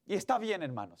 Y está bien,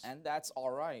 hermanos. and that's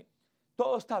all right.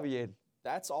 Todo está bien.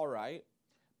 That's all right,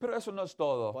 Pero eso no es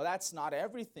todo. but that's not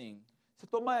everything. Se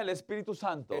toma del Espíritu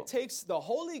Santo It takes the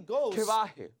Holy Ghost que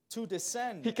baje to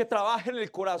descend y que trabaje en el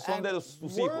corazón and de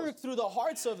sus work hijos. through the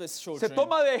hearts of His Se children.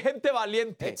 toma de gente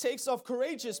valiente It takes of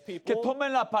courageous que people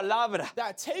tomen la palabra,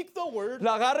 that take the word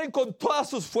la agarren con todas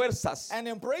sus fuerzas, and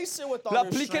embrace it with all la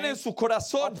their apliquen en strength, su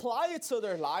corazón apply it to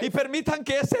their life, y permitan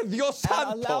que ese Dios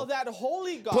and allow Santo that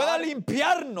Holy pueda God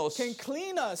limpiarnos, can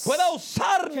clean us, pueda can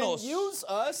usarnos. use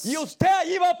us, Y usted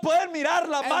allí va a poder mirar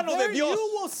la and mano there de Dios.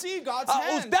 you will see God's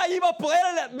hand. Usted allí va a poder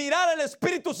mirar el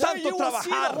Espíritu There Santo you will see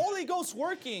the trabajar. Holy Ghost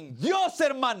working. Dios,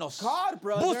 hermanos, God,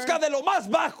 brother, busca de lo más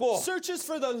bajo. searches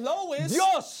for the lowest.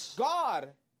 Dios God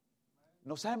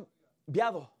nos ha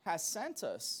enviado, has sent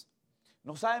us,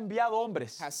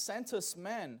 hombres has sent us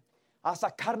men a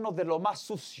sacarnos de lo más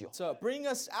sucio. to bring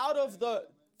us out of the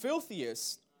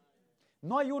filthiest.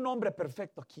 No hay un hombre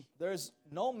perfecto aquí. There's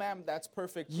no man that's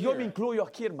perfect Yo me here. incluyo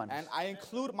aquí, hermanos. And I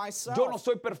include myself. Yo no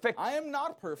soy perfecto. I am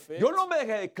not perfect. Yo no me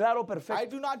declaro I perfecto.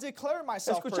 do not declare He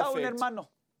myself escuchado un perfect. hermano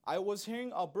I was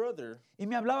hearing a brother, y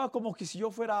me hablaba como que si yo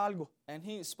fuera algo. and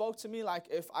he spoke to me like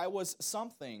if I was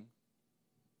something.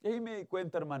 Y ahí me di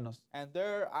cuenta, hermanos, And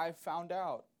there I found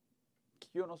out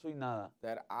que yo no soy nada.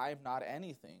 that I'm not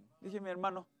anything. Dije, mi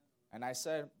hermano, And I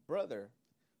said, brother,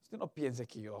 usted no piense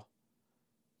que yo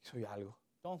soy algo.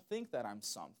 don't think that I'm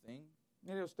something.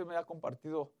 Mire, usted me ha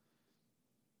compartido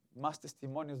más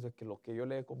testimonios de que lo que yo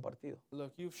le he compartido.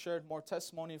 Look, you've shared more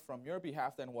testimony from your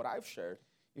behalf than what I've shared.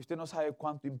 Y usted no sabe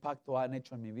cuánto impacto han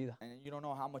hecho en mi vida. And you don't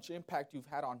know how much impact you've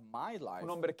had on my life. Un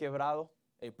hombre quebrado,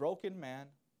 A broken man,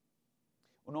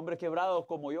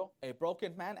 como yo. a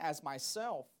broken man as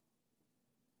myself.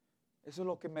 Eso es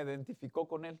lo que me identificó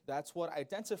con él. That's what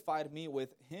identified me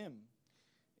with him.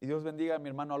 Y Dios bendiga a mi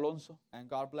hermano Alonso. And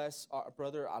God bless our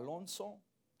brother Alonso.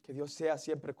 Que Dios sea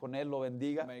siempre con él, lo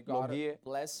bendiga, May lo God guíe.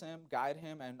 bless him, guide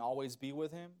him, and always be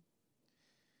with him.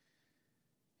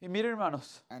 Y miren,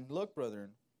 hermanos, And look,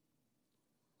 brethren,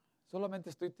 solamente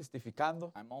estoy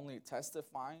testificando, I'm only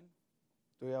testifying.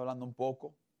 estoy hablando un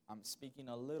poco. I'm speaking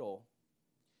a little.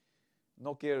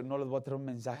 No les voy a traer un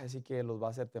mensaje así que los va a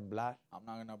hacer temblar, I'm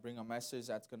not going to bring a message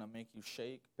that's going to make you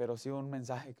shake, pero sí un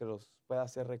mensaje que los pueda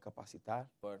hacer recapacitar.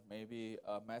 but maybe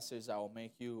a message that will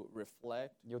make you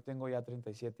reflect. Yo tengo ya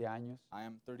 37 años. I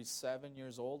am 37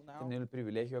 years old He now. tenido el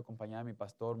privilegio de acompañar a mi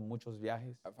pastor en muchos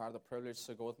viajes. I've had the privilege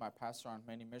to go with my pastor on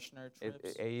many missionary He,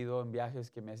 trips. he ido en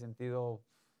viajes que me he sentido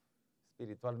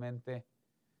espiritualmente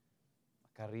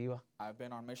acá arriba, I've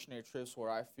been on missionary trips where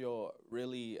I feel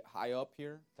really high up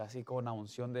here así con la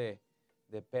unción de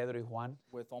Pedro y Juan.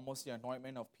 with almost the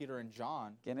anointment of Peter and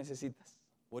John. ¿Qué necesitas?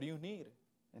 What do you need?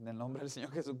 En el nombre del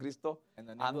Señor Jesucristo, In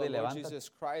the name ande of y the Lord levántate. Jesus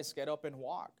Christ, get up and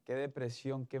walk. Qué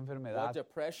depresión, qué What enfermedad.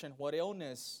 depression, what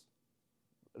illness.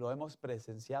 Lo hemos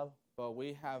presenciado. But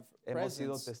we have Hemos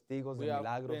sido presence. testigos We de have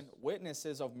milagros, been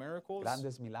witnesses of miracles,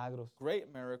 grandes milagros.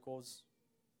 great miracles.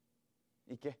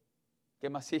 ¿Y qué? ¿Qué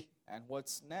más sí? And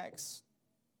what's next?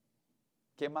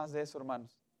 ¿Qué más de eso,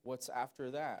 hermanos? What's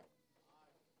after that?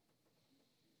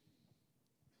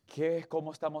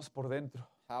 ¿Cómo estamos por dentro?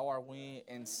 How are we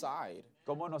inside?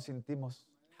 ¿Cómo nos sentimos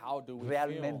How do we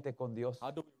realmente feel? con Dios?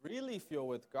 How do we really feel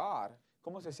with God?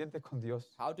 ¿Cómo se siente con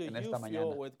Dios How do en you esta feel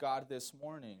mañana? with God this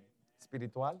morning?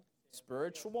 Espiritual,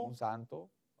 Spiritual, un santo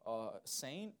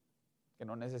saint, que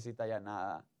no necesita ya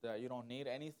nada, that you don't need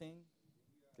anything,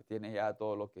 que tiene ya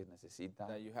todo lo que necesita.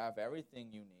 that you have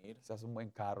everything you need. Quizás un buen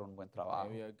carro, un buen trabajo,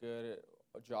 Maybe a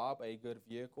good job, a good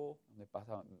vehicle, donde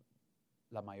pasa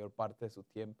la mayor parte de su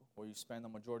tiempo. where you spend the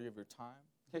majority of your time.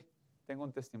 Tengo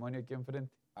un testimonio aquí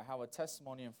enfrente. I have a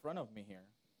testimony in front of me here.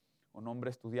 Un hombre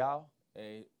estudiado,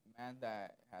 A man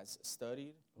that has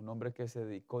studied, un hombre que se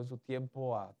dedicó en su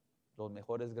tiempo a los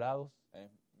mejores grados. a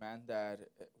man that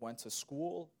went to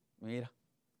school, Mira,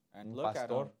 and Un look at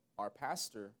pastor. him, our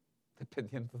pastor,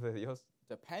 dependiendo de Dios.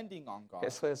 depending on God.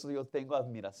 Eso yo tengo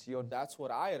admiración. That's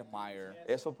what I admire.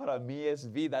 Eso para mí es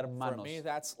vida, For hermanos. me,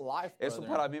 that's life, Eso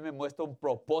brethren. para mí me muestra un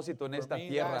propósito en For esta me,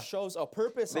 tierra. that shows a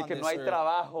purpose De on que this no hay earth,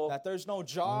 trabajo, that there's no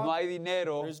job, no hay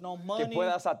dinero there's no que money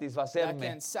pueda that satisfacerme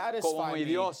can satisfy como mi me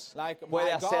Dios like puede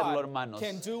my hacerlo, God hermanos.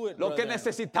 can do it, Lo que brethren.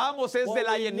 necesitamos es What de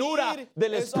la we llenura need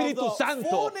del is of Espíritu the Santo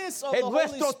fullness of the en Holy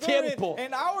nuestro Spirit tiempo.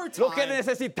 in our Lo que time.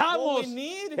 necesitamos What we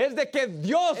need es de que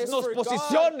Dios is nos for God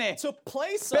posicione. to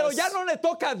place Pero us. ya no le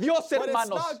toca a Dios, But it's hermanos.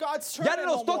 not God's turn Ya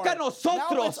nos no toca a more. Now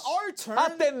nosotros it's our turn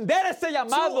atender ese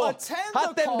llamado, attend the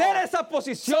atender call, esa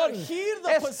posición, to heed the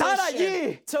estar position,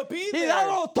 allí to be y there,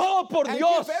 darlo todo por and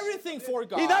Dios give everything for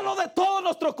God. y darlo de todo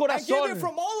nuestro And give corazón. it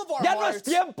from all of our Ya no es hearts.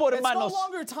 tiempo, It's no hermanos.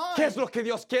 longer time. ¿Qué es lo que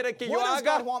Dios quiere que yo What does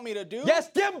haga? God want me to do? Ya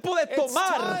es tiempo de It's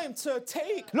tomar time to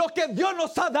take lo que Dios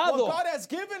nos ha what dado. God has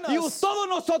given Y us. todos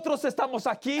nosotros estamos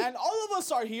aquí And all of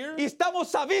us are here, y estamos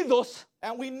sabidos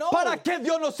and we know para qué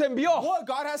Dios nos envió. what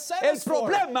God has sent El us for.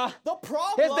 problema The es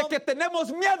problem de que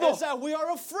tenemos miedo is that we are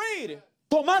afraid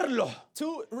tomarlo.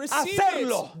 to receive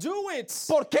Hacerlo. it, do it.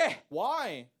 ¿Por qué?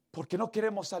 Why? Porque no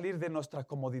queremos salir de nuestra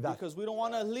comodidad. Because we don't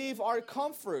want to leave our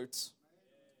comforts.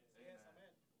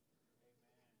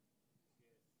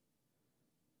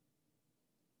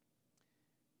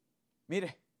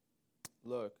 Mire,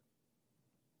 Look,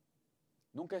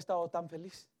 nunca he estado tan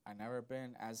feliz I've never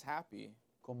been as happy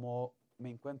como me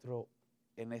encuentro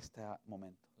en este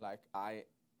momento. like I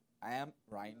am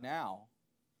right now.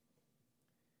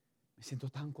 Me siento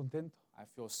tan contento I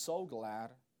feel so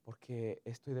glad porque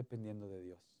estoy dependiendo de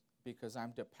Dios. because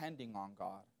I'm depending on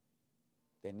God.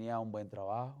 Tenía un buen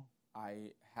trabajo,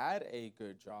 I had a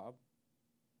good job.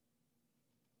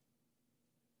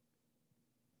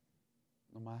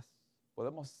 nomás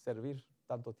podemos servir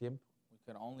tanto tiempo We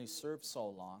could only serve so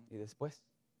long, y después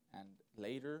and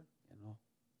later, ya no.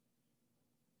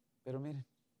 Pero miren,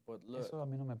 but look, eso a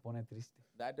mí no me pone triste.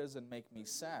 that doesn't make me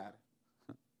sad.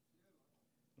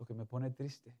 Lo que me pone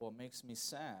triste What makes me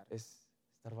sad es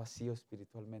estar vacío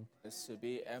espiritualmente, is to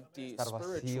be empty estar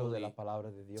vacío de la spiritually,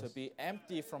 palabra de Dios. to be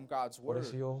empty from God's Por word.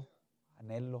 eso yo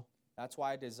anhelo, That's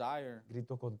why I desire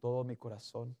grito con todo mi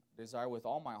corazón, with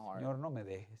all my heart. Señor, no me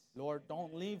dejes, Lord,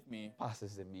 don't leave me.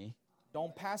 pases de mí.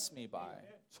 Don't pass me by.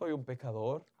 Soy un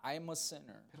pecador, I am a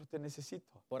sinner, pero te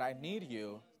necesito. but I need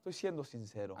you. Estoy siendo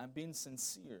sincero. I'm being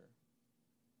sincere.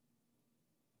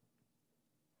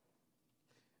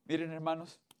 Miren,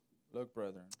 hermanos, Look,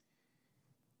 brethren,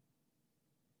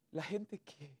 la gente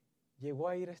que llegó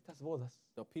a ir a estas bodas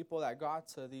the people that got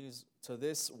to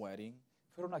this wedding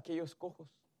fueron aquellos cojos,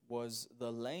 was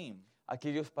the lame,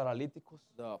 aquellos paralíticos,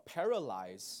 the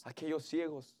paralyzed, aquellos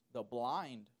ciegos, the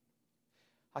blind,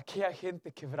 aquella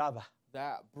gente quebrada.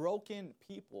 that broken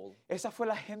people. Esa fue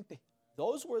la gente.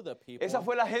 Those were the people. Esa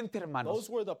fue la gente, Those hermanos.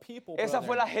 were the people, Esa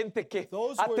fue la brethren. gente que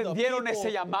Those were the atendieron people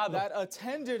ese llamado. that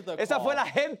attended the Esa call. fue la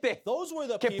gente Those were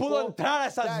the que people pudo entrar a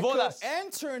esas that bodas. could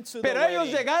enter into Pero the ellos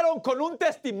wedding. llegaron con un But they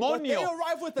testimonio.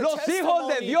 arrived with the Los hijos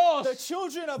de testimony, Dios, the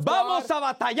children of vamos God,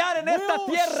 a batallar en esta will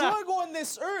tierra. struggle in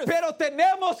this earth. Pero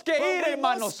tenemos que But ir, we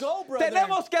hermanos. must go, brethren.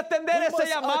 Tenemos que atender We ese must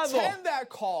llamado. attend that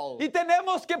call. Y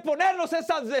tenemos que ponernos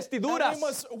esas And vestiduras. we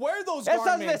must wear those Esas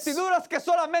garments. vestiduras que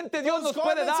solamente Dios Those nos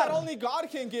puede garments that dar. only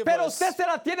God can give Pero us. usted se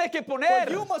la tiene que But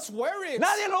poner. you must wear it.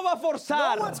 Nadie lo va a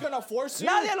forzar. No one's going to force you.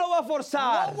 Nadie lo va a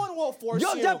forzar. No one will force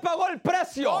Dios you. ya pagó el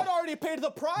precio. God already paid the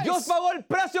price. Dios pagó el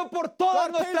precio por todas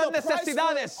God paid nuestras the price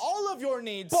necesidades. for all of your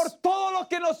needs. Por todo lo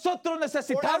que nosotros For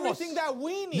necesitamos. everything that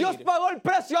we need. Dios pagó el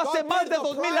precio God hace más paid de the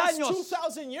 2000 price años.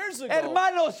 2,000 years ago.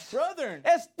 Hermanos, Brethren,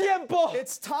 es tiempo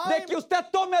it's time de que usted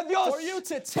tome a Dios for you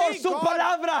to por take su God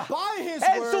palabra by His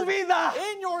en word su vida.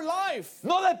 in your life.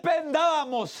 No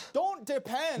dependábamos Don't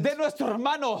depend de nuestro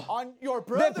hermano. on your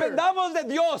brother. Dependamos de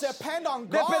Dios. Depend on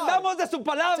God. Dependamos de su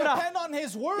palabra. Depend on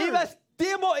His word. Y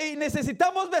y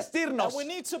necesitamos vestirnos And we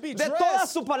need to be de toda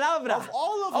dressed su palabra. of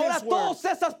all of Ahora His word. todas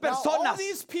esas Now, all personas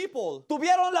these people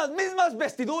tuvieron las mismas had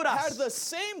vestiduras, the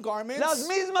same garments, las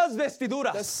mismas the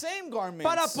vestiduras same garments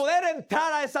para poder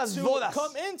entrar a esas to bodas.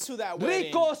 come into that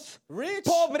wedding. Ricos, Rich,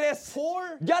 pobres,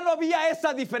 poor, ya no había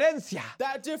esa diferencia.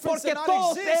 that difference Porque did not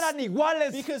todos exist eran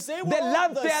iguales because they were all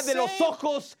the delante de los same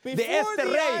ojos de before este the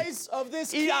rey. eyes of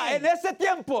this Y king. en ese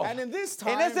tiempo, And in this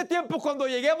en ese time, tiempo cuando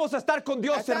lleguemos a estar con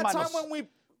Dios, at that hermanos, time when we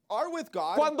are with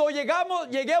God, cuando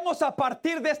lleguemos a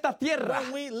partir de esta tierra,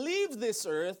 when we leave this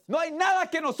earth, no hay nada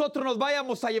que nosotros nos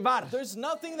vayamos a llevar. there's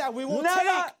nothing that we will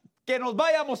Nada take. que nos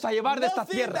vayamos a llevar de esta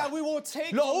Nothing tierra. that we will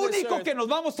take Lo from this único earth. que nos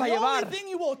vamos a The llevar only thing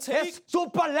you will take es su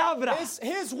palabra, is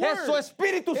His es word, su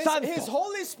Espíritu is Santo. His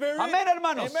Holy Spirit. Amén,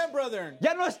 hermanos. Amen, brethren.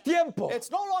 Ya no es tiempo.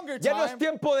 It's no longer Ya no es time.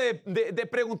 tiempo de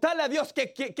preguntarle a Dios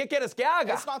qué quieres que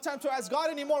haga. It's not time to ask God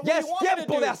anymore Ya what es He wants you to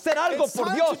tiempo do. de hacer algo It's por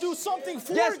time Dios. to do something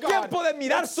for Ya es God. tiempo de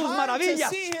mirar It's sus time maravillas.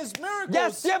 to see His miracles. Ya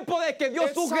es tiempo de que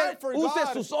Dios It's time for use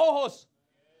God. sus ojos,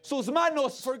 sus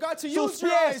manos, For God to sus use your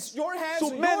pies, eyes, your hands, su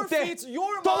your mente, feet,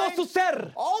 your todo mind, su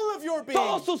ser, all of your being,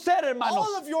 todo su ser, hermanos.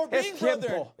 all of your being, Es brethren.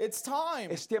 tiempo, It's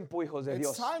time. es tiempo, hijos de It's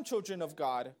Dios, time, children of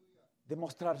God, de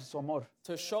mostrar su amor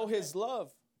to show His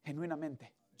love genuinamente.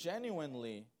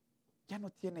 genuinely. Ya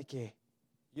no tiene que,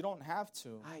 You don't have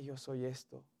to. ay, yo soy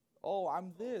esto, Oh,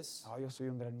 I'm this. ay, yo soy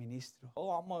un gran ministro.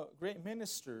 Oh, I'm a great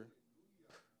minister.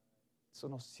 Eso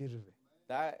no sirve.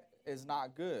 That is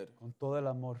not good. Con todo el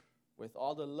amor. With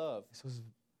all the love, Eso es,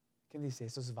 ¿qué dice?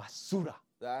 Eso es basura.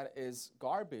 that is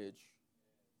garbage.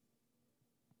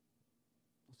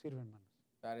 No sirve, hermanos.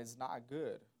 That is not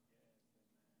good.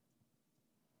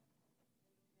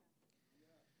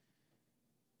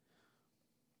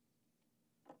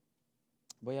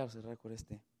 Voy a cerrar con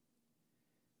este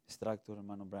extracto,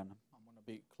 hermano Branham. I'm going to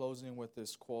be closing with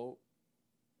this quote.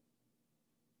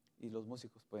 Y los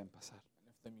músicos pueden pasar. And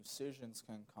if the musicians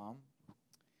can come,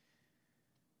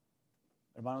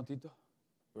 Hermano Tito,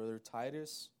 Brother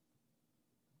Titus,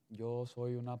 yo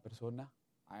soy una persona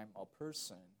I'm a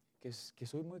person que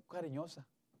soy muy cariñosa,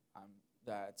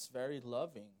 that's very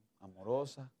loving,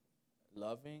 amorosa,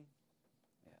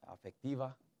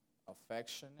 afectiva,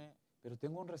 affectionate, pero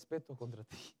tengo un respeto contra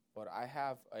ti but I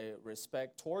have a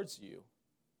respect towards you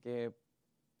que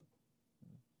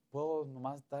puedo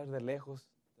nomás estar de lejos,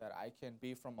 that I can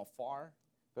be from afar,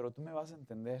 pero tú me vas a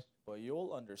entender. but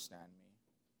you'll understand me.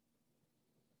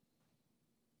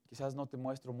 Quizás no te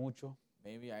muestro mucho,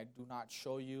 Maybe I do not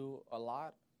show you a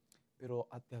lot, pero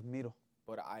te admiro,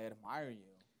 but I admire you.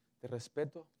 te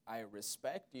respeto I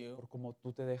respect you por cómo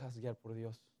tú te dejas guiar por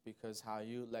Dios. because how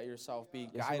you let yourself be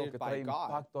Y eso es lo guided que by trae God.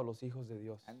 impacto a los hijos de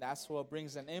Dios. And that's what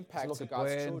brings an Eso es impact lo to que God's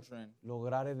pueden children.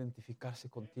 lograr identificarse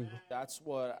contigo.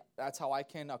 That's how I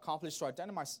can accomplish to Que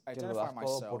lo identify das todo por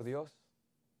myself. Dios.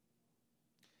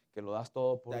 Que lo das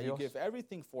todo por That you Dios. give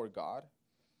everything for God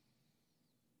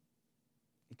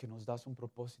que nos das un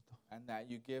propósito and that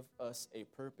you give us a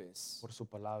purpose por su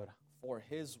palabra, for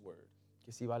His word,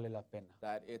 que sí vale la pena.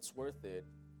 that it's worth it.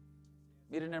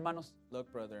 Miren, hermanos,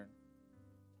 Look, brethren,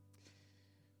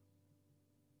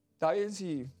 está bien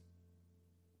si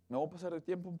me voy a pasar de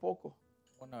tiempo un poco.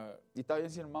 I want to Y está bien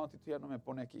si el hermano Tito ya no me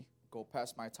pone aquí. go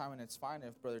past my time, and it's fine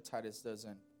if Brother Titus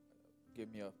doesn't give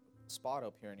me a spot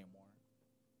up here anymore.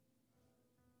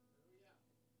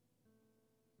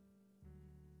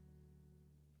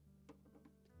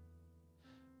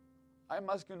 Hay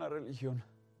más que una religión.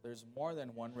 There's more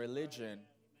than one religion.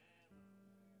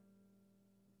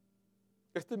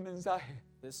 Este mensaje,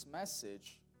 This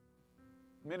message,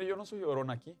 mire, yo no soy llorón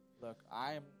aquí, look,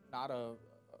 I'm not a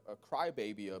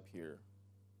crybaby up here,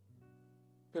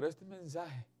 pero este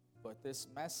mensaje but this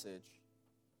message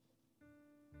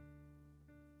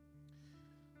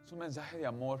es un mensaje de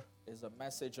amor is a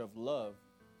message of love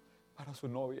para su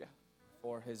novia.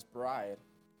 for His bride.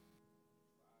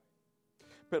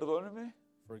 Perdóneme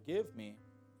Forgive me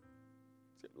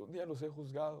si algún día los he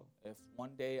juzgado. if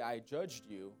one day I judged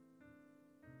you.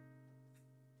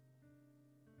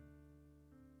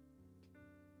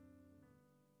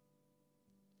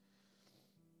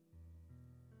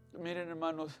 Miren,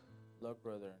 hermanos, Look,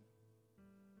 brethren,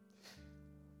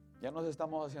 ya nos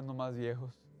estamos haciendo más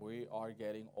viejos. we are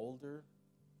getting older.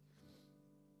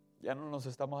 Ya no nos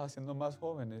estamos haciendo más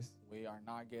jóvenes. We are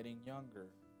not getting younger.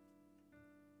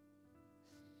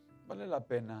 Vale la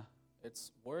pena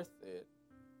It's worth it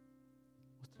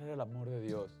mostrar el amor de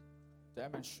Dios.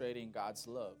 demonstrating God's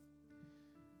love,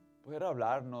 Poder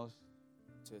hablarnos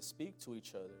to speak to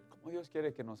each other, como Dios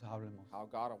quiere que nos hablemos. how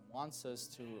God wants us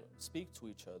to speak to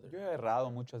each other. Yo he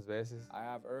errado muchas veces I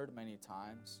have erred many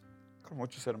times, con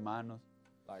muchos hermanos.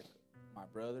 like my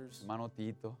brothers, Hermano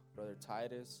Tito Brother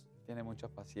Titus. tiene mucha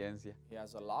paciencia. He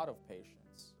has a lot of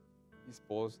patience. Mi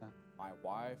esposa, My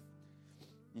wife,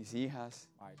 mis hijas.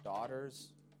 my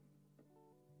daughters.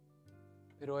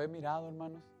 Pero he mirado,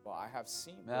 hermanos, But I have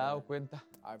seen, me he dado brethren, cuenta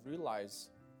I've realized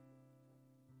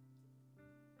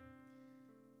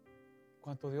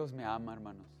cuánto Dios me ama,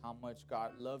 hermanos. how much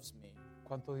God loves me,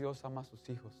 Cuánto Dios ama a sus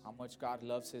hijos. how much God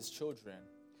loves His children.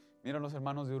 Mira los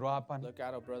hermanos de Uruapan Look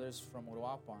at our brothers from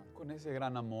Uruapan con ese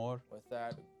gran amor. with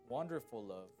that wonderful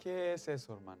love. ¿Qué es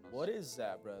eso, hermanos? What is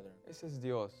that, brother? Ese es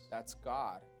Dios. That's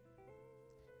God.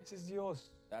 Ese es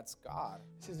Dios. That's God.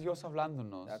 Ese es Dios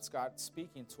hablándonos. That's God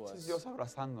speaking to Ese es us. Dios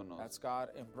abrazándonos. That's God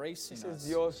embracing Ese es us.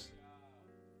 Dios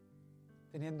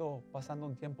pasando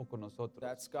un tiempo con nosotros.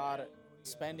 That's God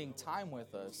spending time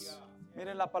with us.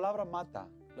 Miren, la palabra mata,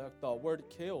 Look, the word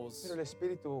kills, pero el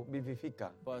Espíritu vivifica.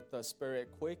 but the Spirit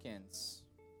quickens.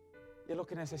 Y lo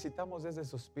que necesitamos es de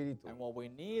su Espíritu. And what we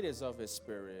need is of His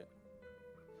Spirit.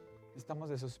 Necesitamos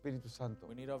de su Espíritu Santo.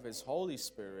 We need of His Holy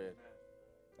Spirit.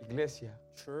 Iglesia,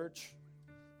 Church,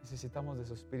 necesitamos de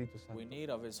su Espíritu Santo. we need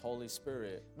of His Holy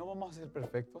Spirit. No vamos a ser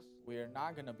perfectos. We are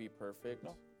not going to be perfect.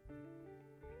 No.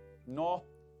 No,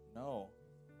 No.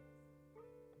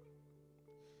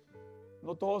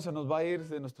 no todo se nos va a ir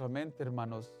de nuestra mente,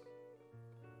 hermanos.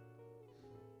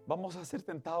 Vamos a ser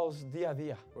tentados día a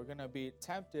día. We're going to be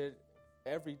tempted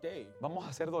every day. Vamos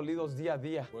a ser dolidos día a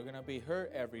día. We're going to be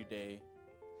hurt every day.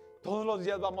 Todos los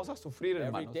días vamos a sufrir, Every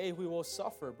hermanos. day we will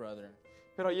suffer, brother.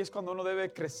 Pero ahí es cuando uno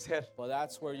debe crecer. But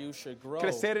that's where you should grow.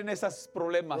 Crecer en esos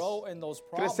problemas. Grow in those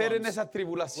problems. Crecer en esa Grow in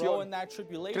tribulación. that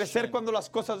tribulation. Crecer cuando las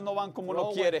cosas no van como Grow uno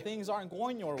when quiere. things aren't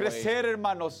going your Crecer, way.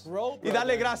 hermanos. Grow, Y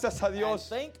darle brother. gracias a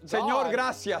Dios. And thank Señor, God.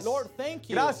 gracias. Lord, thank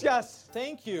you. Gracias.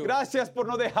 Thank you Gracias por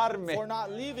no dejarme. for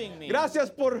not leaving me. Gracias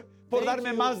por Thank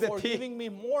darme you más de for ti. giving me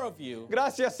more of you.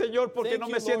 Gracias, Señor, porque Thank no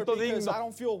you, me siento Lord, because digno. I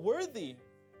don't feel worthy.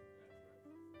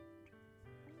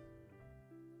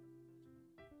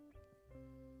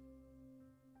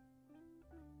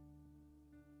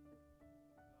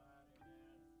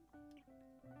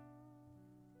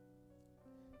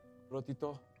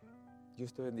 Rotito,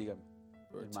 Dios te bendiga.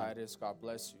 Brother Hermano. Titus, God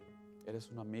bless you. Eres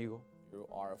un amigo, You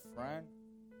are a friend.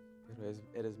 pero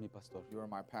eres mi pastor. You are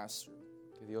my pastor.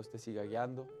 Que Dios te siga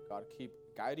guiando God keep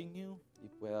guiding you. y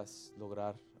puedas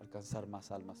lograr alcanzar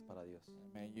más almas para Dios.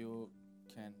 May you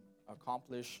can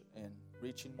accomplish in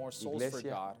reaching more souls for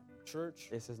Iglesia. God. Church,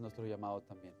 Ese es nuestro llamado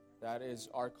también. that is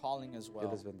our calling as Dios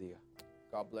well. les bendiga.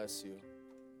 God bless you.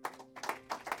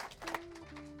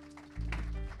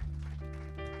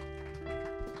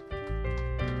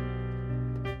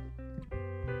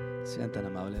 Sean tan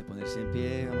amables de ponerse en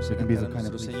pie. Vamos a You can be cantar a so kind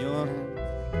nuestro of Señor.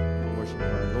 Worship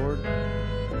our Lord.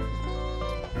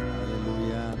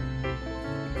 Aleluya.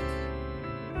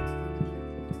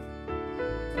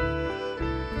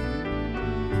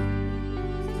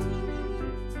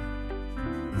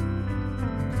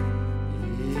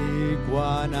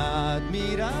 cuán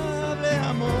admirable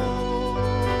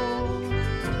amor,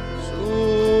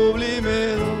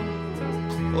 sublime don,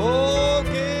 oh,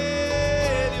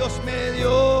 que Dios me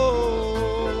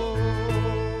dio,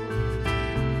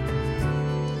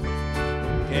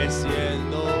 que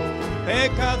siendo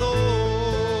pecador,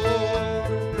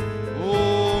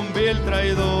 un vil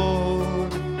traidor,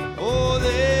 oh,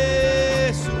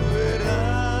 de su verdad,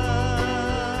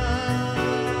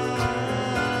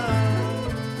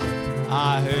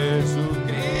 a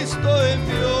Jesucristo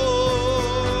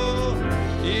envió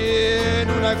y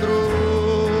en una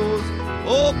cruz,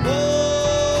 oh,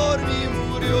 por mí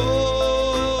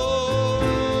murió,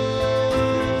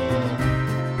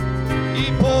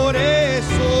 y por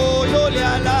eso yo le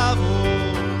alabo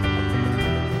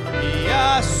y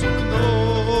a su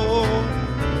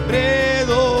nombre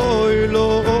doy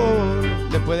loor.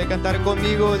 ¿Le puede cantar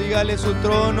conmigo? Dígale su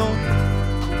trono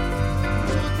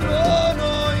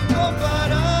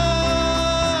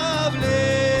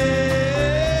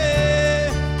incomparable,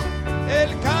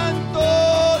 el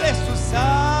canto de sus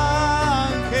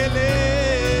ángeles,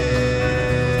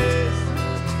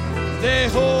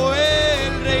 dejó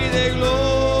el Rey de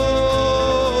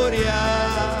Gloria,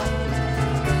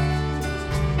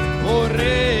 por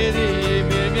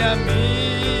redimirme a mí.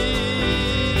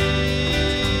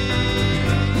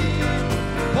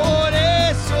 Por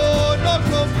eso no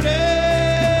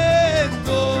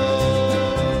comprendo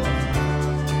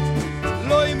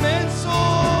lo inmenso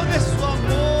de su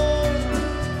amor,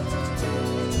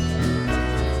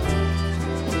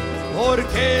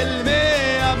 porque Él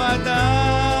me ama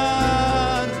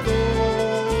tanto.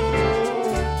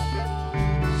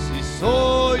 Si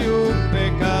soy un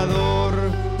pecador,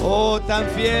 oh, tan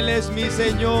fiel es mi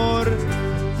Señor,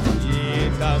 y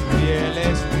tan fiel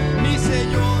es mi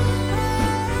Señor,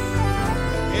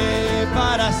 que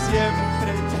para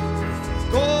siempre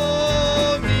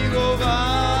conmigo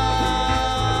va.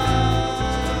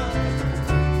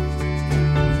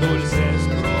 Dulces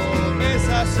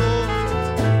promesas son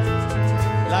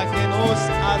la que nos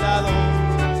ha dado,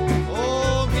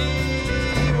 oh,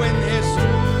 mi buen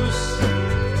Jesús,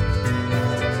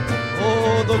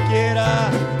 oh, doquiera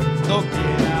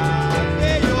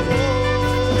que yo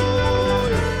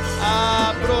voy,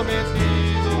 ha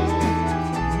prometido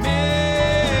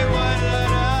me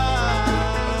guardará.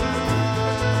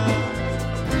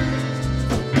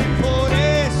 Por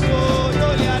eso yo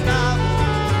le alabo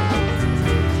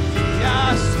y a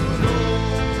su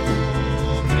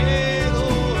nombre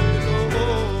doy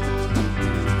loor.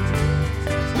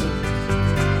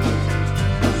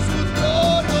 Su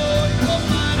trono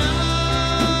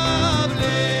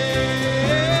incomparable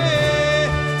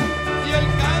y el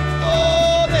canto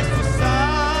de sus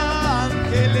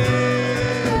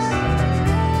ángeles,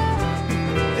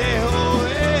 dejó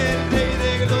el Rey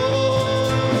de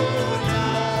Gloria,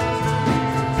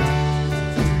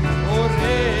 por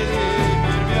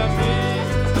redimirme a mí.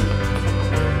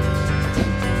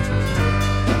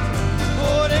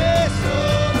 Por eso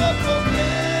no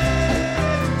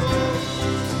comprendo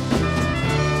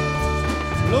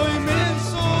lo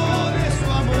inmenso de su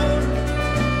amor,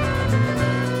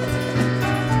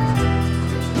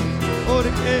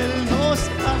 porque Él nos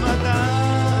ama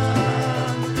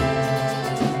tanto.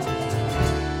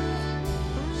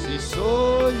 Si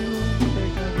soy un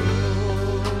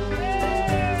pecador,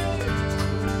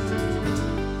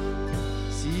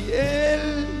 si Él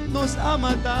nos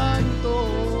ama tanto,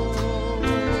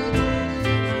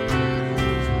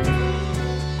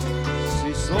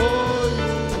 si soy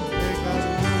un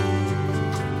pecador,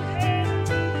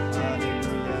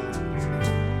 aleluya.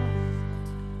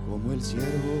 Como el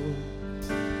siervo,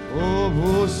 oh,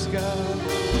 busca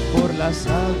por las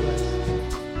aguas,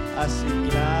 así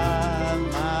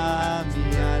clama mi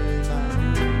alma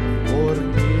por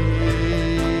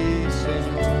ti,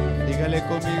 Señor. Dígale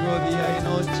conmigo día y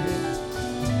noche,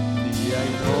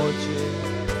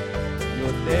 yo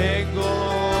tengo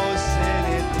sed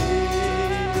de ti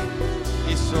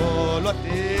y solo a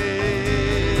ti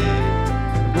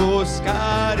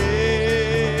buscaré.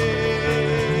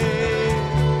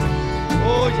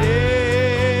 Oh,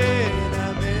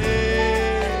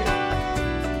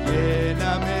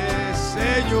 lléname,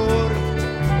 Señor,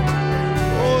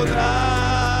 oh,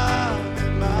 dame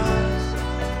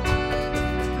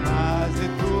más de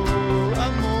tu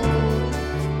amor.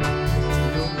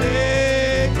 Yo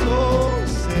tengo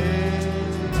sed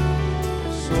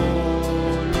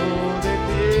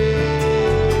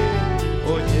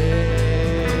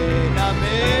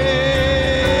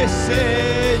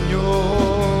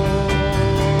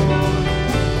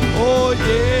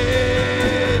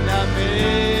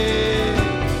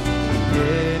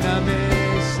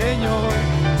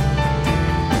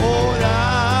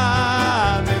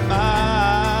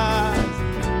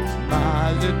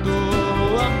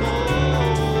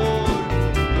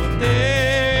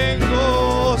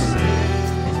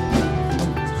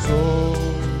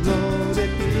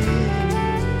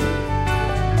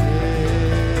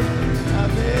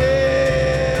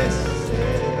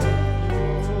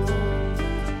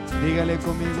Dígale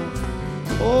conmigo,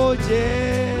 oh lléname,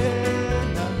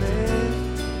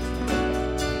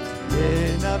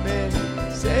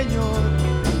 Señor,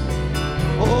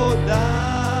 oh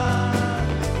dame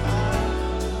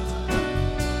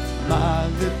más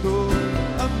de tu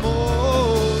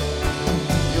amor.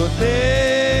 Yo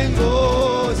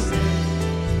tengo sed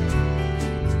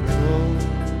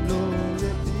solo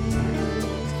de ti.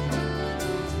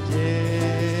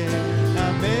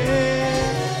 Lléname,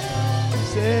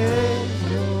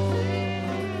 Señor.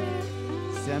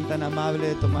 Sean tan amables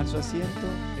de tomar su asiento.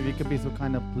 If you could be so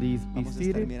kind of please be Vamos a estar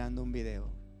seated. mirando un video.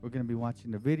 We're going to be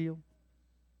watching the video.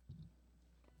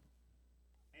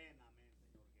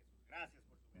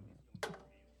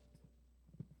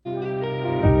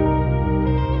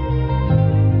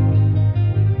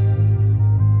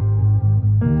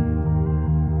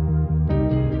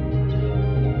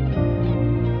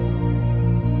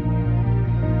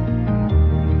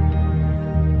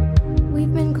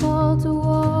 We've been called to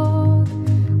walk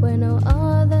where no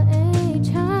other age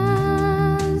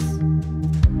has.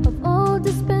 Of all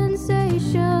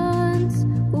dispensations,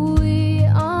 we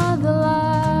are the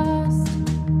last.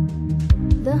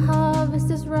 The harvest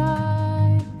is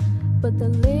ripe, but the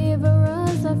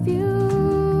laborers are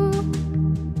few.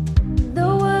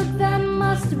 The work that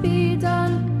must be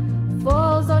done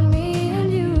falls on me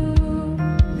and you.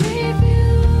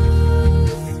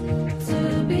 Refuse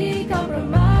to be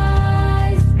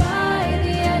compromised by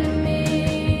the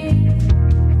enemy.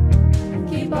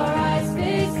 Keep our eyes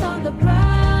fixed on the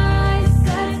prize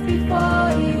set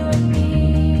before you and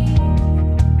me.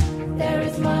 There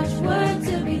is much work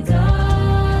to be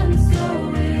done, so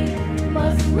we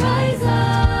must rise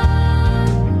up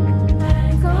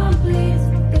and complete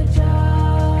the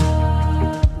job.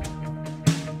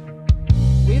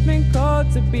 We've been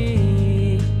called to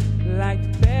be like the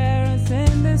parents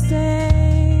in this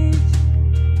age,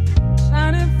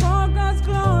 shining for God's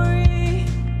glory.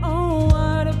 Oh,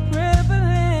 what a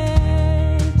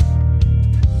privilege!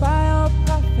 By our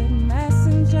prophet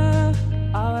messenger,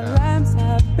 our lamps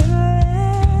have been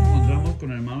lit. Encontramos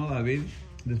con el hermano David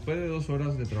después de 2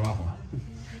 horas de trabajo.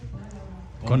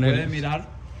 Como Con él. pueden mirar,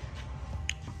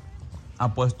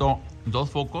 ha puesto 2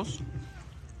 focos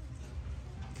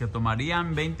que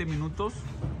tomarían 20 minutos,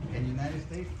 In the United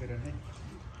States,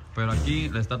 pero aquí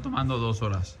le está tomando 2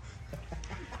 horas.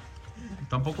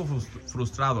 Está un poco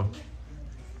frustrado